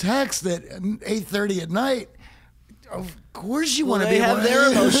send you a text at 8:30 at night. Of course you want to be able to... They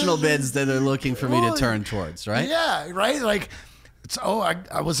have their emotional bids that they're looking for me to turn towards, right? Yeah, right? Like,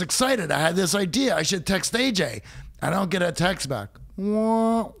 I was excited. I had this idea. I should text AJ. I don't get a text back.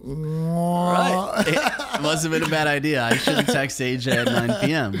 Right. It must have been a bad idea. I shouldn't text AJ at 9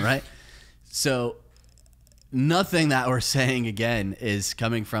 p.m., right? So nothing that we're saying, again, is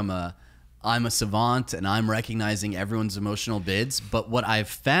coming from a I'm a savant and I'm recognizing everyone's emotional bids. But what I've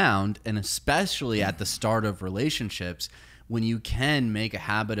found, and especially at the start of relationships, when you can make a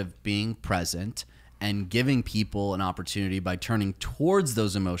habit of being present and giving people an opportunity by turning towards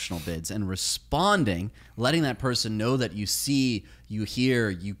those emotional bids and responding, letting that person know that you see, you hear,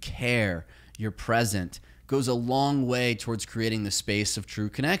 you care, you're present, goes a long way towards creating the space of true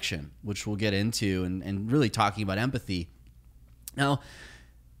connection, which we'll get into, and really talking about empathy. Now,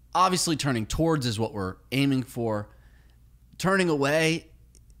 obviously turning towards is what we're aiming for. Turning away,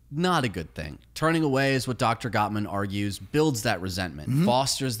 not a good thing. Turning away is what Dr. Gottman argues builds that resentment,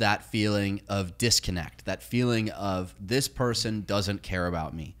 fosters that feeling of disconnect, that feeling of this person doesn't care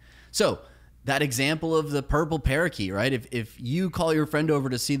about me. So that example of the purple parakeet, right? If you call your friend over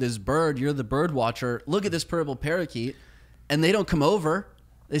to see this bird, you're the bird watcher, look at this purple parakeet, and they don't come over.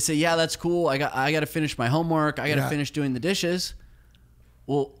 They say, yeah, that's cool. I got to finish my homework. I got to finish doing the dishes.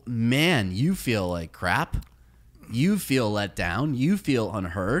 Well, man, you feel like crap. You feel let down. You feel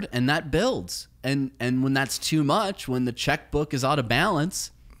unheard, and that builds. And when that's too much, when the checkbook is out of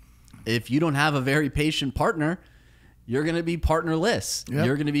balance, if you don't have a very patient partner, you're going to be partnerless. Yep.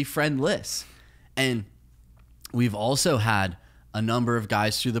 You're going to be friendless. And we've also had a number of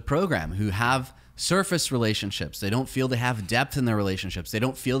guys through the program who have surface relationships. They don't feel they have depth in their relationships. They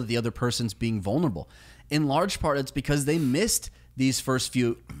don't feel that the other person's being vulnerable. In large part, it's because they missed these first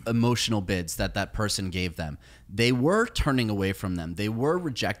few emotional bids that person gave them. They were turning away from them. They were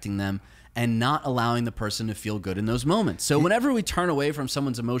rejecting them and not allowing the person to feel good in those moments. So whenever we turn away from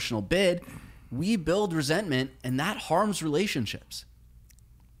someone's emotional bid, we build resentment, and that harms relationships.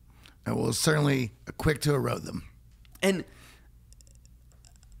 And we'll certainly quick to erode them. And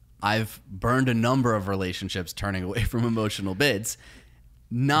I've burned a number of relationships turning away from emotional bids,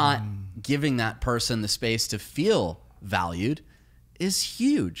 not giving that person the space to feel valued is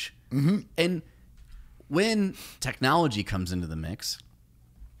huge. And when technology comes into the mix,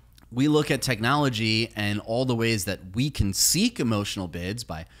 we look at technology and all the ways that we can seek emotional bids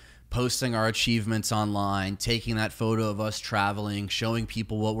by posting our achievements online, taking that photo of us traveling, showing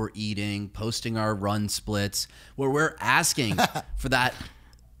people what we're eating, posting our run splits, where we're asking for that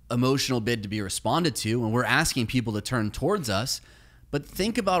emotional bid to be responded to, and we're asking people to turn towards us. But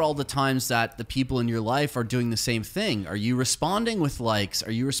think about all the times that the people in your life are doing the same thing. Are you responding with likes?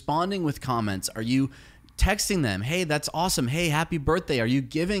 Are you responding with comments? Are you texting them, hey, that's awesome. Hey, happy birthday. Are you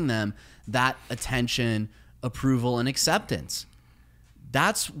giving them that attention, approval, and acceptance?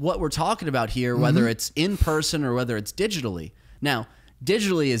 That's what we're talking about here, whether it's in person or whether it's digitally. Now,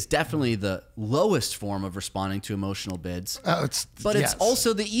 digitally is definitely the lowest form of responding to emotional bids, but it's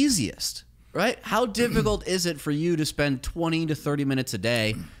also the easiest. Right? How difficult is it for you to spend 20 to 30 minutes a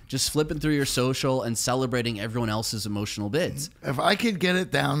day just flipping through your social and celebrating everyone else's emotional bids? If I could get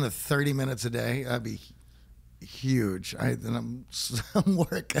it down to 30 minutes a day, that'd be huge. I'm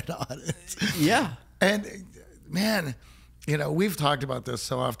working on it. Yeah. And man, we've talked about this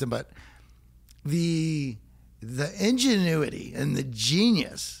so often, but the ingenuity and the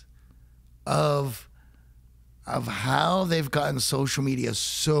genius of how they've gotten social media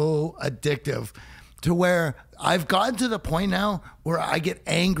so addictive to where I've gotten to the point now where I get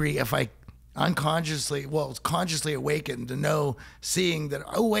angry if I consciously awakened to seeing that,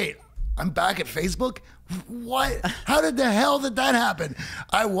 oh wait, I'm back at Facebook? What? How did the hell did that happen?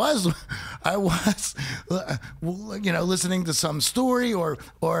 I was listening to some story or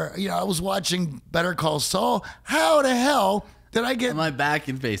I was watching Better Call Saul. How the hell did I get... Am I back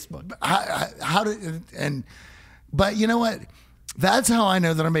in Facebook? But you know what? That's how I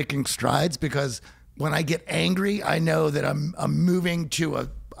know that I'm making strides, because when I get angry, I know that I'm moving to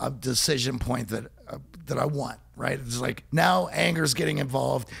a decision point that I want, right? It's like now anger's getting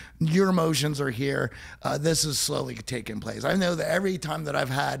involved. Your emotions are here. This is slowly taking place. I know that every time that I've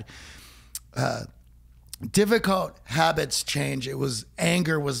had difficult habits change,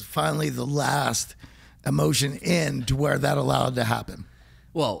 anger was finally the last emotion in to where that allowed to happen.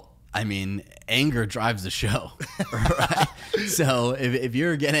 Well, I mean, anger drives the show, right? So if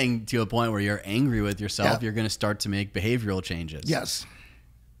you're getting to a point where you're angry with yourself, you're going to start to make behavioral changes. Yes.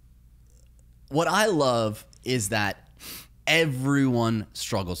 What I love is that everyone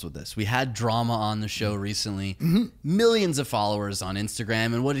struggles with this. We had Drama on the show recently, millions of followers on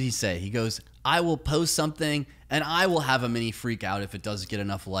Instagram. And what did he say? He goes, I will post something and I will have a mini freak out if it doesn't get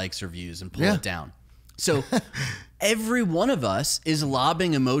enough likes or views and pull it down. So every one of us is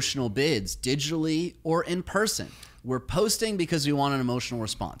lobbing emotional bids digitally or in person. We're posting because we want an emotional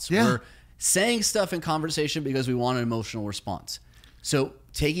response. Yeah. We're saying stuff in conversation because we want an emotional response. So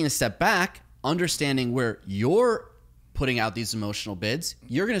taking a step back, understanding where your putting out these emotional bids,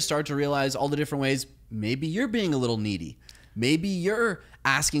 you're going to start to realize all the different ways maybe you're being a little needy. Maybe you're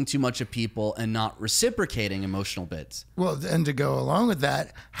asking too much of people and not reciprocating emotional bids. Well, and to go along with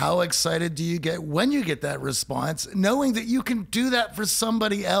that, how excited do you get when you get that response, knowing that you can do that for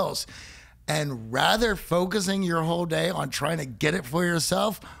somebody else? And rather focusing your whole day on trying to get it for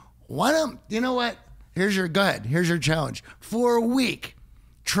yourself, why don't, you know what? Here's your challenge. For a week,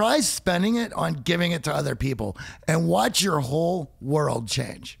 try spending it on giving it to other people and watch your whole world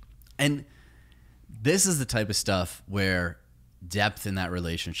change. And this is the type of stuff where depth in that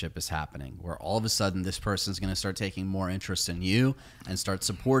relationship is happening, where all of a sudden this person's going to start taking more interest in you and start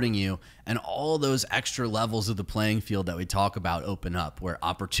supporting you, and all those extra levels of the playing field that we talk about open up, where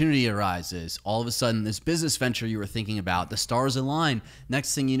opportunity arises. All of a sudden this business venture you were thinking about, the stars align.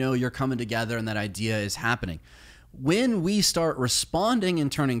 Next thing you know, you're coming together and that idea is happening. When we start responding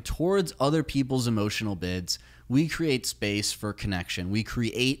and turning towards other people's emotional bids, we create space for connection. We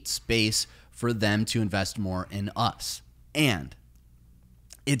create space for them to invest more in us. And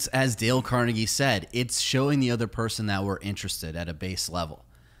it's, as Dale Carnegie said, it's showing the other person that we're interested at a base level.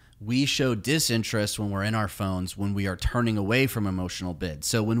 We show disinterest when we're in our phones, when we are turning away from emotional bids.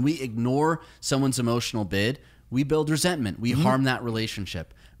 So when we ignore someone's emotional bid, we build resentment. We harm that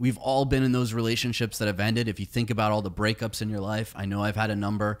relationship. We've all been in those relationships that have ended. If you think about all the breakups in your life, I know I've had a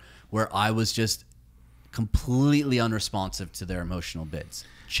number where I was just completely unresponsive to their emotional bids,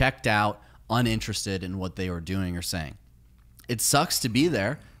 checked out, uninterested in what they were doing or saying. It sucks to be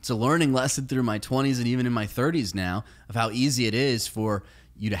there. It's a learning lesson through my 20s and even in my 30s now of how easy it is for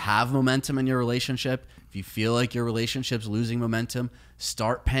you to have momentum in your relationship. If you feel like your relationship's losing momentum,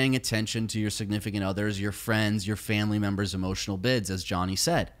 start paying attention to your significant others, your friends, your family members' emotional bids, as Johnny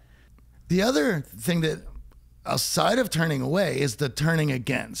said. The other thing that outside of turning away is the turning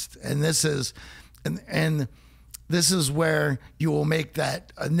against. And this is this is where you will make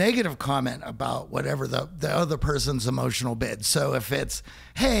that a negative comment about whatever the other person's emotional bid. So if it's,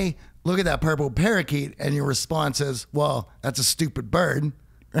 hey, look at that purple parakeet, and your response is, well, that's a stupid bird,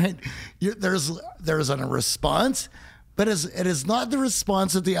 right? There's a response, but it is not the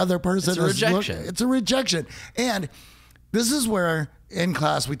response that the other person is. It's a rejection. It's a rejection. And this is where in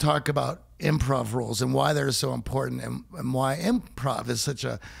class we talk about improv rules and why they're so important, and why improv is such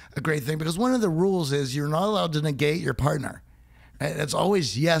a great thing, because one of the rules is you're not allowed to negate your partner. Right? It's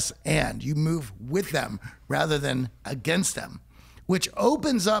always yes, and you move with them rather than against them, which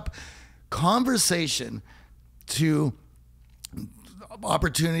opens up conversation to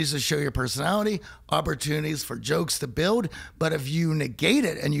opportunities to show your personality, opportunities for jokes to build. But if you negate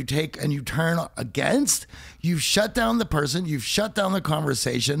it and you turn against, you've shut down the person, you've shut down the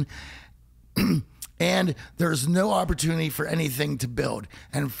conversation, and there's no opportunity for anything to build.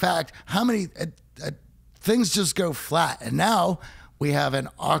 And in fact, how many things just go flat? And now we have an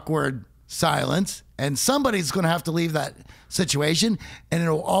awkward silence, and somebody's going to have to leave that situation, and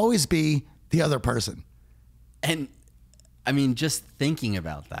it'll always be the other person. And I mean, just thinking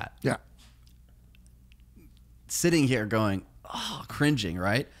about that. Yeah. Sitting here going, oh, cringing,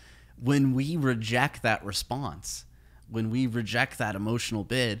 right? When we reject that response, when we reject that emotional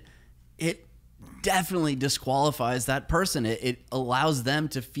bid, it definitely disqualifies that person. It allows them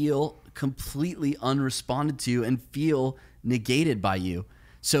to feel completely unresponded to and feel negated by you.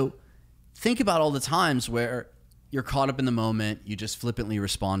 So think about all the times where you're caught up in the moment, you just flippantly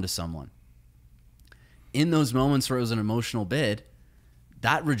respond to someone. In those moments where it was an emotional bid,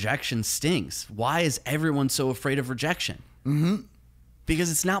 that rejection stings. Why is everyone so afraid of rejection? Because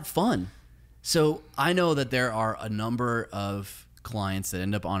it's not fun. So I know that there are a number of clients that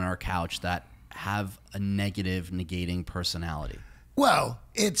end up on our couch that have a negative, negating personality. Well,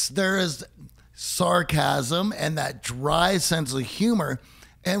 there is sarcasm and that dry sense of humor.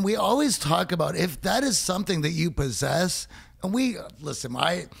 And we always talk about if that is something that you possess. And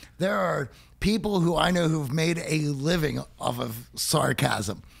there are people who I know who've made a living off of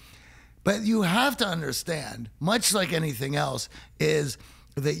sarcasm. But you have to understand, much like anything else, is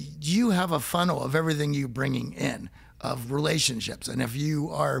that you have a funnel of everything you're bringing in, of relationships. And if you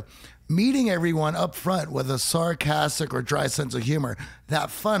are meeting everyone up front with a sarcastic or dry sense of humor,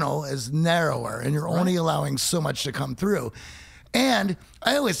 that funnel is narrower and you're only allowing so much to come through. And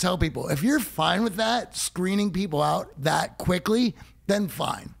I always tell people, if you're fine with that, screening people out that quickly, then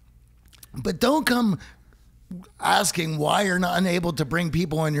fine. But don't come asking why you're not unable to bring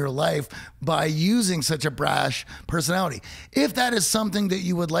people in your life by using such a brash personality. If that is something that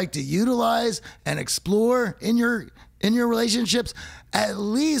you would like to utilize and explore in your relationships, at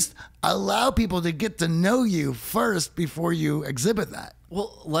least allow people to get to know you first before you exhibit that.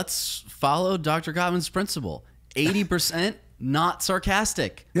 Well, let's follow Dr. Gottman's principle. 80% not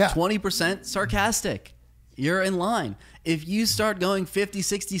sarcastic. Yeah. 20% sarcastic. You're in line. If you start going 50,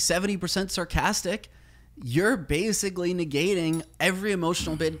 60, 70% sarcastic, you're basically negating every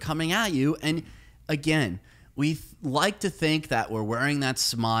emotional bid coming at you. And again, we like to think that we're wearing that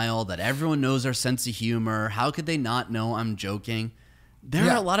smile, that everyone knows our sense of humor. How could they not know I'm joking?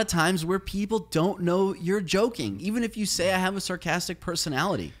 There are a lot of times where people don't know you're joking, even if you say I have a sarcastic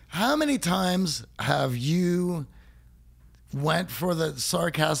personality. How many times have you went for the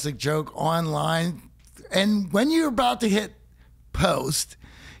sarcastic joke online, and when you're about to hit post,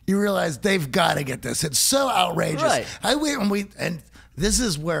 you realize they've got to get this. It's so outrageous. Right. And this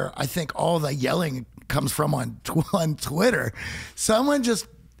is where I think all the yelling comes from on Twitter. Someone just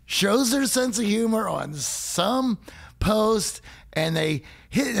shows their sense of humor on some post, and they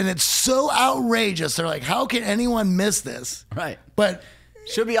hit, and it's so outrageous. They're like, how can anyone miss this? Right. But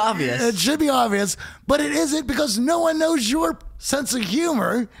should be obvious. It should be obvious, but it isn't, because no one knows your sense of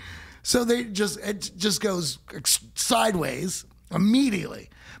humor. So it just goes sideways immediately.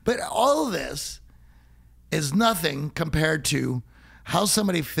 But all of this is nothing compared to how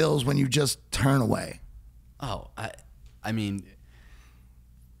somebody feels when you just turn away. Oh, I mean,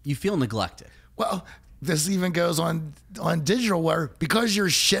 you feel neglected. Well, this even goes on digital, where because you're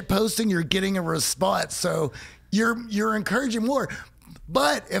shit posting, you're getting a response. So you're encouraging more.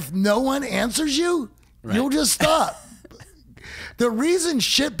 But if no one answers you, you'll just stop. The reason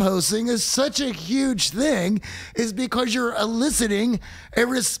shit posting is such a huge thing is because you're eliciting a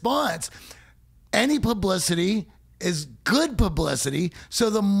response. Any publicity is good publicity. So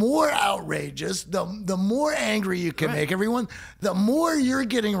the more outrageous, the more angry you can make everyone, the more you're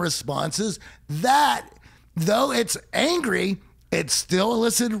getting responses. That, though it's angry, it's still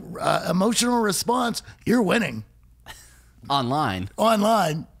elicit emotional response. You're winning. Online.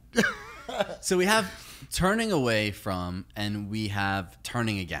 So we have turning away from, and we have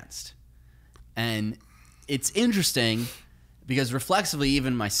turning against. And it's interesting because reflexively,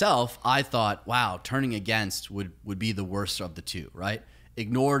 even myself, I thought, wow, turning against would be the worst of the two, right?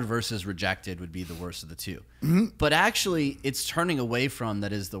 Ignored versus rejected would be the worst of the two. Mm-hmm. But actually, it's turning away from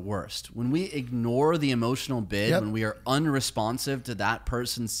that is the worst. When we ignore the emotional bid, when we are unresponsive to that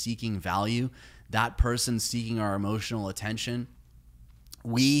person seeking value, that person seeking our emotional attention,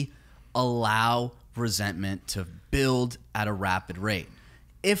 we allow resentment to build at a rapid rate.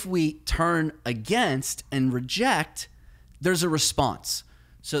 If we turn against and reject, there's a response.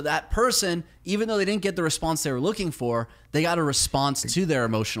 So that person, even though they didn't get the response they were looking for, they got a response to their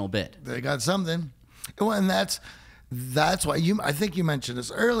emotional bid. They got something. Well, and that's why I think you mentioned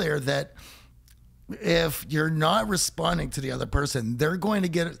this earlier, that if you're not responding to the other person, they're going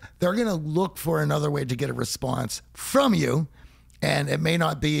to look for another way to get a response from you. And it may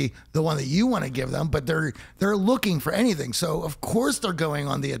not be the one that you want to give them, but they're looking for anything. So of course they're going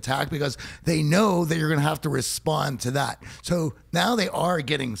on the attack because they know that you're going to have to respond to that. So now they are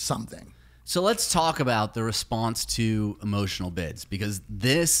getting something. So let's talk about the response to emotional bids, because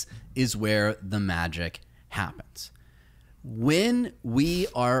this is where the magic happens. When we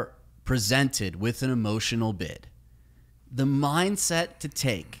are presented with an emotional bid, the mindset to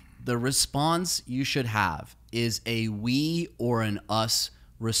take, the response you should have is a we or an us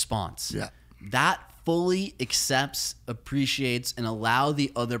response. Yeah. That fully accepts, appreciates, and allow the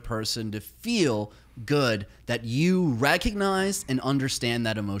other person to feel good that you recognize and understand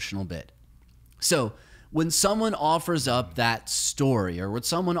that emotional bid. So when someone offers up that story, or when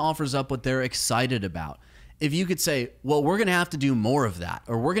someone offers up what they're excited about, if you could say, well, we're going to have to do more of that,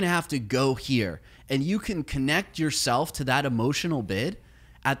 or we're going to have to go here, and you can connect yourself to that emotional bid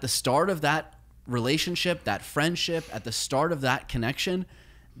at the start of that relationship, that friendship, at the start of that connection,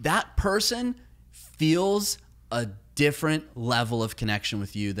 that person feels a different level of connection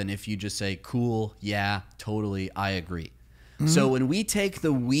with you than if you just say, cool, yeah, totally, I agree. Mm-hmm. So when we take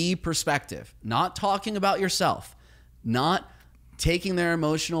the we perspective, not talking about yourself, not taking their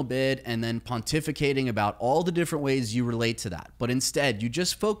emotional bid and then pontificating about all the different ways you relate to that, but instead you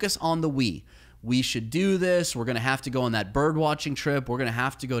just focus on the we. We should do this. We're going to have to go on that bird watching trip. We're going to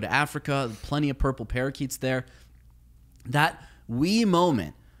have to go to Africa. Plenty of purple parakeets there. That we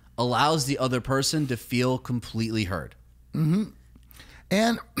moment allows the other person to feel completely heard. Mm-hmm.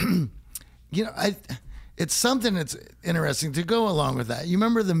 And, it's something that's interesting to go along with that. You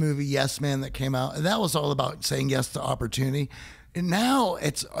remember the movie Yes Man that came out? And that was all about saying yes to opportunity. And now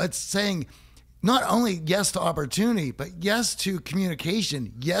it's saying not only yes to opportunity, but yes to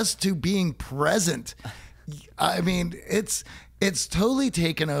communication, yes to being present. I mean, it's totally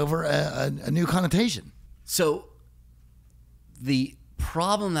taken over a new connotation. So the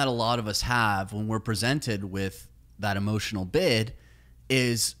problem that a lot of us have when we're presented with that emotional bid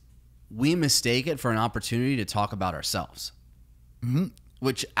is we mistake it for an opportunity to talk about ourselves,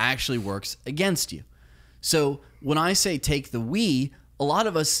 which actually works against you. So when I say take the we, a lot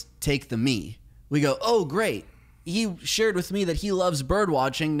of us take the me. We go, oh, great. He shared with me that he loves bird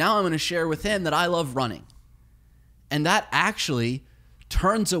watching. Now I'm going to share with him that I love running. And that actually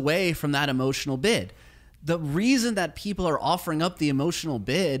turns away from that emotional bid. The reason that people are offering up the emotional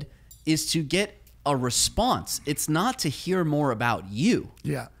bid is to get a response. It's not to hear more about you.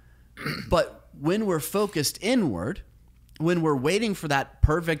 Yeah. But when we're focused inward, when we're waiting for that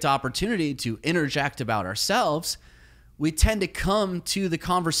perfect opportunity to interject about ourselves, we tend to come to the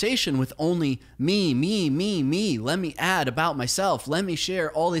conversation with only me, me, me, me. Let me add about myself. Let me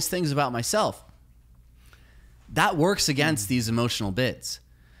share all these things about myself. That works against these emotional bids.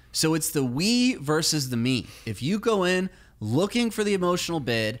 So it's the we versus the me. If you go in looking for the emotional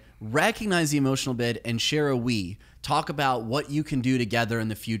bid, recognize the emotional bid, and share a we, talk about what you can do together in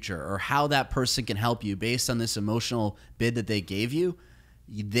the future or how that person can help you based on this emotional bid that they gave you,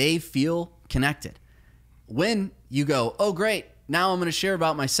 they feel connected. When you go, oh, great, now I'm going to share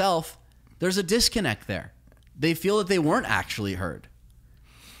about myself, there's a disconnect there. They feel that they weren't actually heard.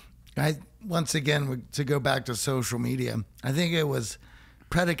 Once again, to go back to social media, I think it was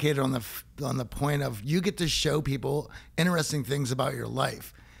predicated on the point of you get to show people interesting things about your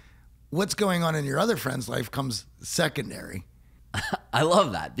life. What's going on in your other friend's life comes secondary. I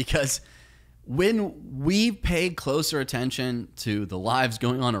love that, because when we pay closer attention to the lives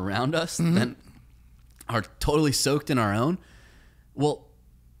going on around us than are totally soaked in our own, well,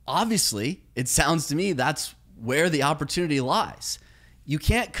 obviously, it sounds to me that's where the opportunity lies. You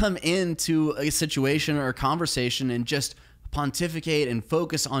can't come into a situation or a conversation and just pontificate and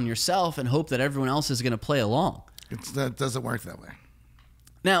focus on yourself and hope that everyone else is going to play along. That doesn't work that way.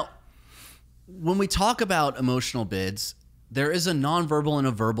 Now, when we talk about emotional bids, there is a nonverbal and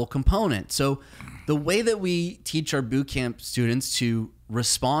a verbal component. So the way that we teach our bootcamp students to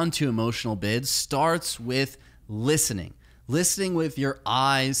respond to emotional bids starts with listening with your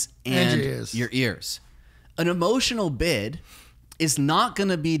eyes and your ears. An emotional bid is not going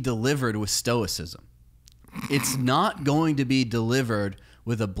to be delivered with stoicism. It's not going to be delivered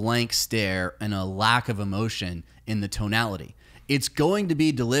with a blank stare and a lack of emotion in the tonality. It's going to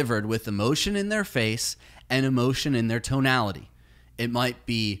be delivered with emotion in their face and emotion in their tonality. It might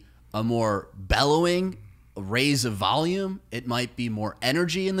be a more bellowing raise of volume. It might be more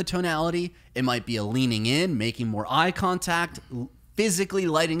energy in the tonality. It might be a leaning in, making more eye contact, physically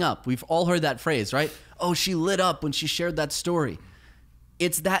lighting up. We've all heard that phrase, right? Oh, she lit up when she shared that story.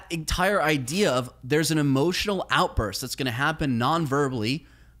 It's that entire idea of there's an emotional outburst that's going to happen non-verbally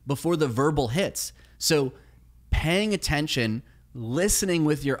before the verbal hits. So paying attention, listening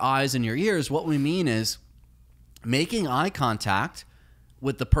with your eyes and your ears, what we mean is making eye contact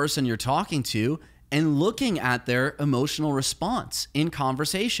with the person you're talking to and looking at their emotional response in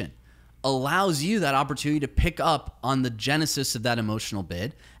conversation allows you that opportunity to pick up on the genesis of that emotional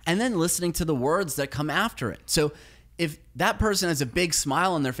bid and then listening to the words that come after it. So if that person has a big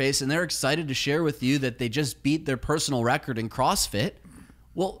smile on their face and they're excited to share with you that they just beat their personal record in CrossFit,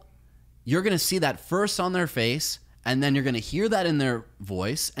 well, you're going to see that first on their face, and then you're going to hear that in their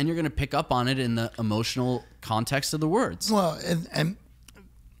voice, and you're going to pick up on it in the emotional context of the words. Well, and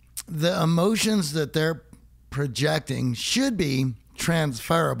the emotions that they're projecting should be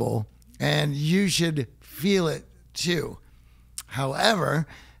transferable, and you should feel it too. However,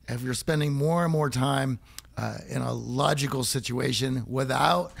 if you're spending more and more time in a logical situation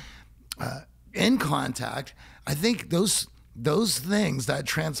without in contact, I think those things, that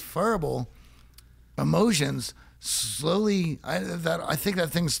transferable emotions, slowly, I think that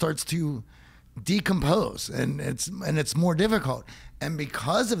thing starts to decompose, and it's more difficult. And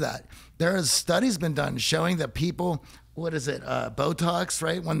because of that, there has studies been done showing that people, Botox,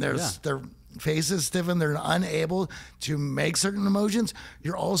 right? When their faces stiffen, they're unable to make certain emotions.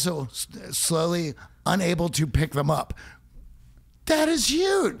 You're also slowly unable to pick them up. That is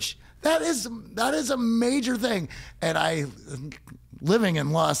huge. That is a major thing. And living in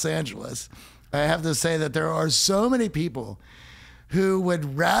Los Angeles, I have to say that there are so many people who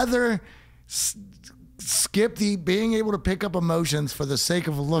would rather skip the being able to pick up emotions for the sake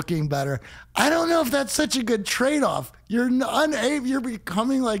of looking better. I don't know if that's such a good trade-off. You're unable. You're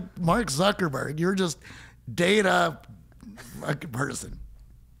becoming like Mark Zuckerberg. You're just data person.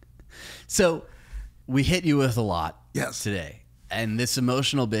 So we hit you with a lot Yes. today. And this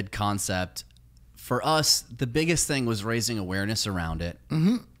emotional bid concept, for us, the biggest thing was raising awareness around it.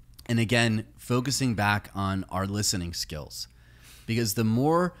 And again, focusing back on our listening skills. because the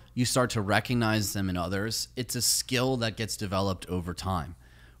more you start to recognize them in others, it's a skill that gets developed over time.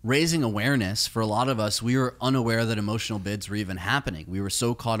 Raising awareness, for a lot of us, we were unaware that emotional bids were even happening. We were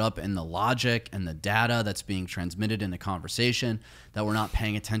so caught up in the logic and the data that's being transmitted in the conversation that we're not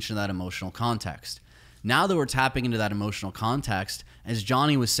paying attention to that emotional context. Now that we're tapping into that emotional context, as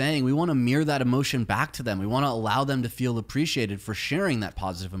Johnny was saying, we want to mirror that emotion back to them. We want to allow them to feel appreciated for sharing that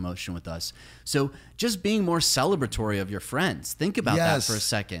positive emotion with us. So just being more celebratory of your friends. Think about that for a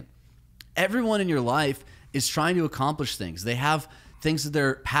second. Everyone in your life is trying to accomplish things. They have things that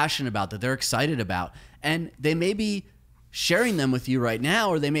they're passionate about, that they're excited about, and they may be sharing them with you right now,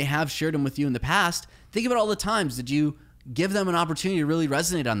 or they may have shared them with you in the past. Think about all the times. Did you give them an opportunity to really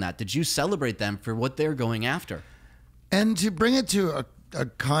resonate on that? Did you celebrate them for what they're going after? And to bring it to a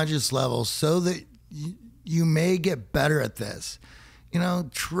conscious level so that you may get better at this,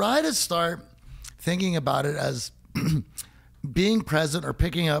 try to start thinking about it as being present or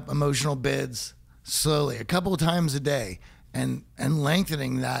picking up emotional bids slowly, a couple of times a day, and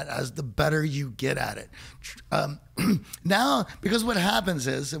lengthening that as the better you get at it. Now, because what happens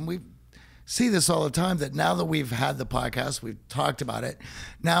is, and we see this all the time, that now that we've had the podcast, we've talked about it,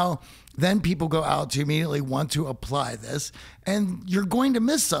 now then people go out to immediately want to apply this, and you're going to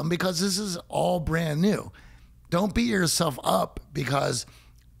miss some because this is all brand new. Don't beat yourself up because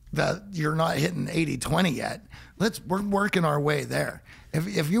that you're not hitting 80-20 yet. We're working our way there.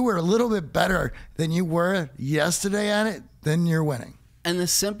 If you were a little bit better than you were yesterday at it, then you're winning. And the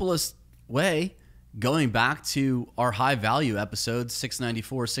simplest way, going back to our high value episodes,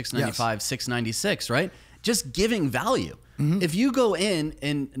 694, 695, yes. 696, right? Just giving value. Mm-hmm. If you go in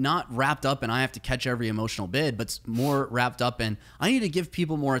and not wrapped up in I have to catch every emotional bid, but more wrapped up in I need to give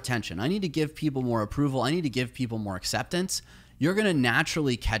people more attention, I need to give people more approval, I need to give people more acceptance, you're going to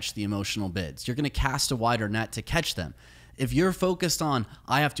naturally catch the emotional bids. You're going to cast a wider net to catch them. If you're focused on,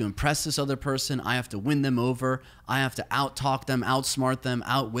 I have to impress this other person, I have to win them over, I have to out-talk them, outsmart them,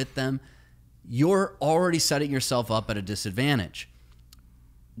 outwit them, you're already setting yourself up at a disadvantage.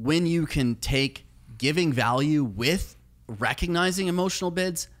 When you can take giving value with recognizing emotional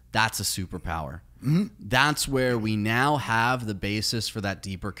bids, that's a superpower. Mm-hmm. That's where we now have the basis for that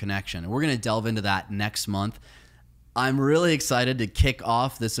deeper connection. And we're going to delve into that next month. I'm really excited to kick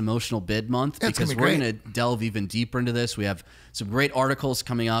off this emotional bid month because we're going to delve even deeper into this. We have some great articles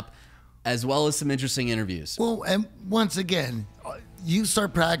coming up, as well as some interesting interviews. Well, and once again, you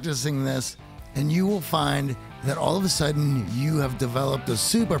start practicing this and you will find that all of a sudden you have developed a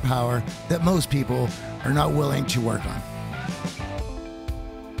superpower that most people are not willing to work on.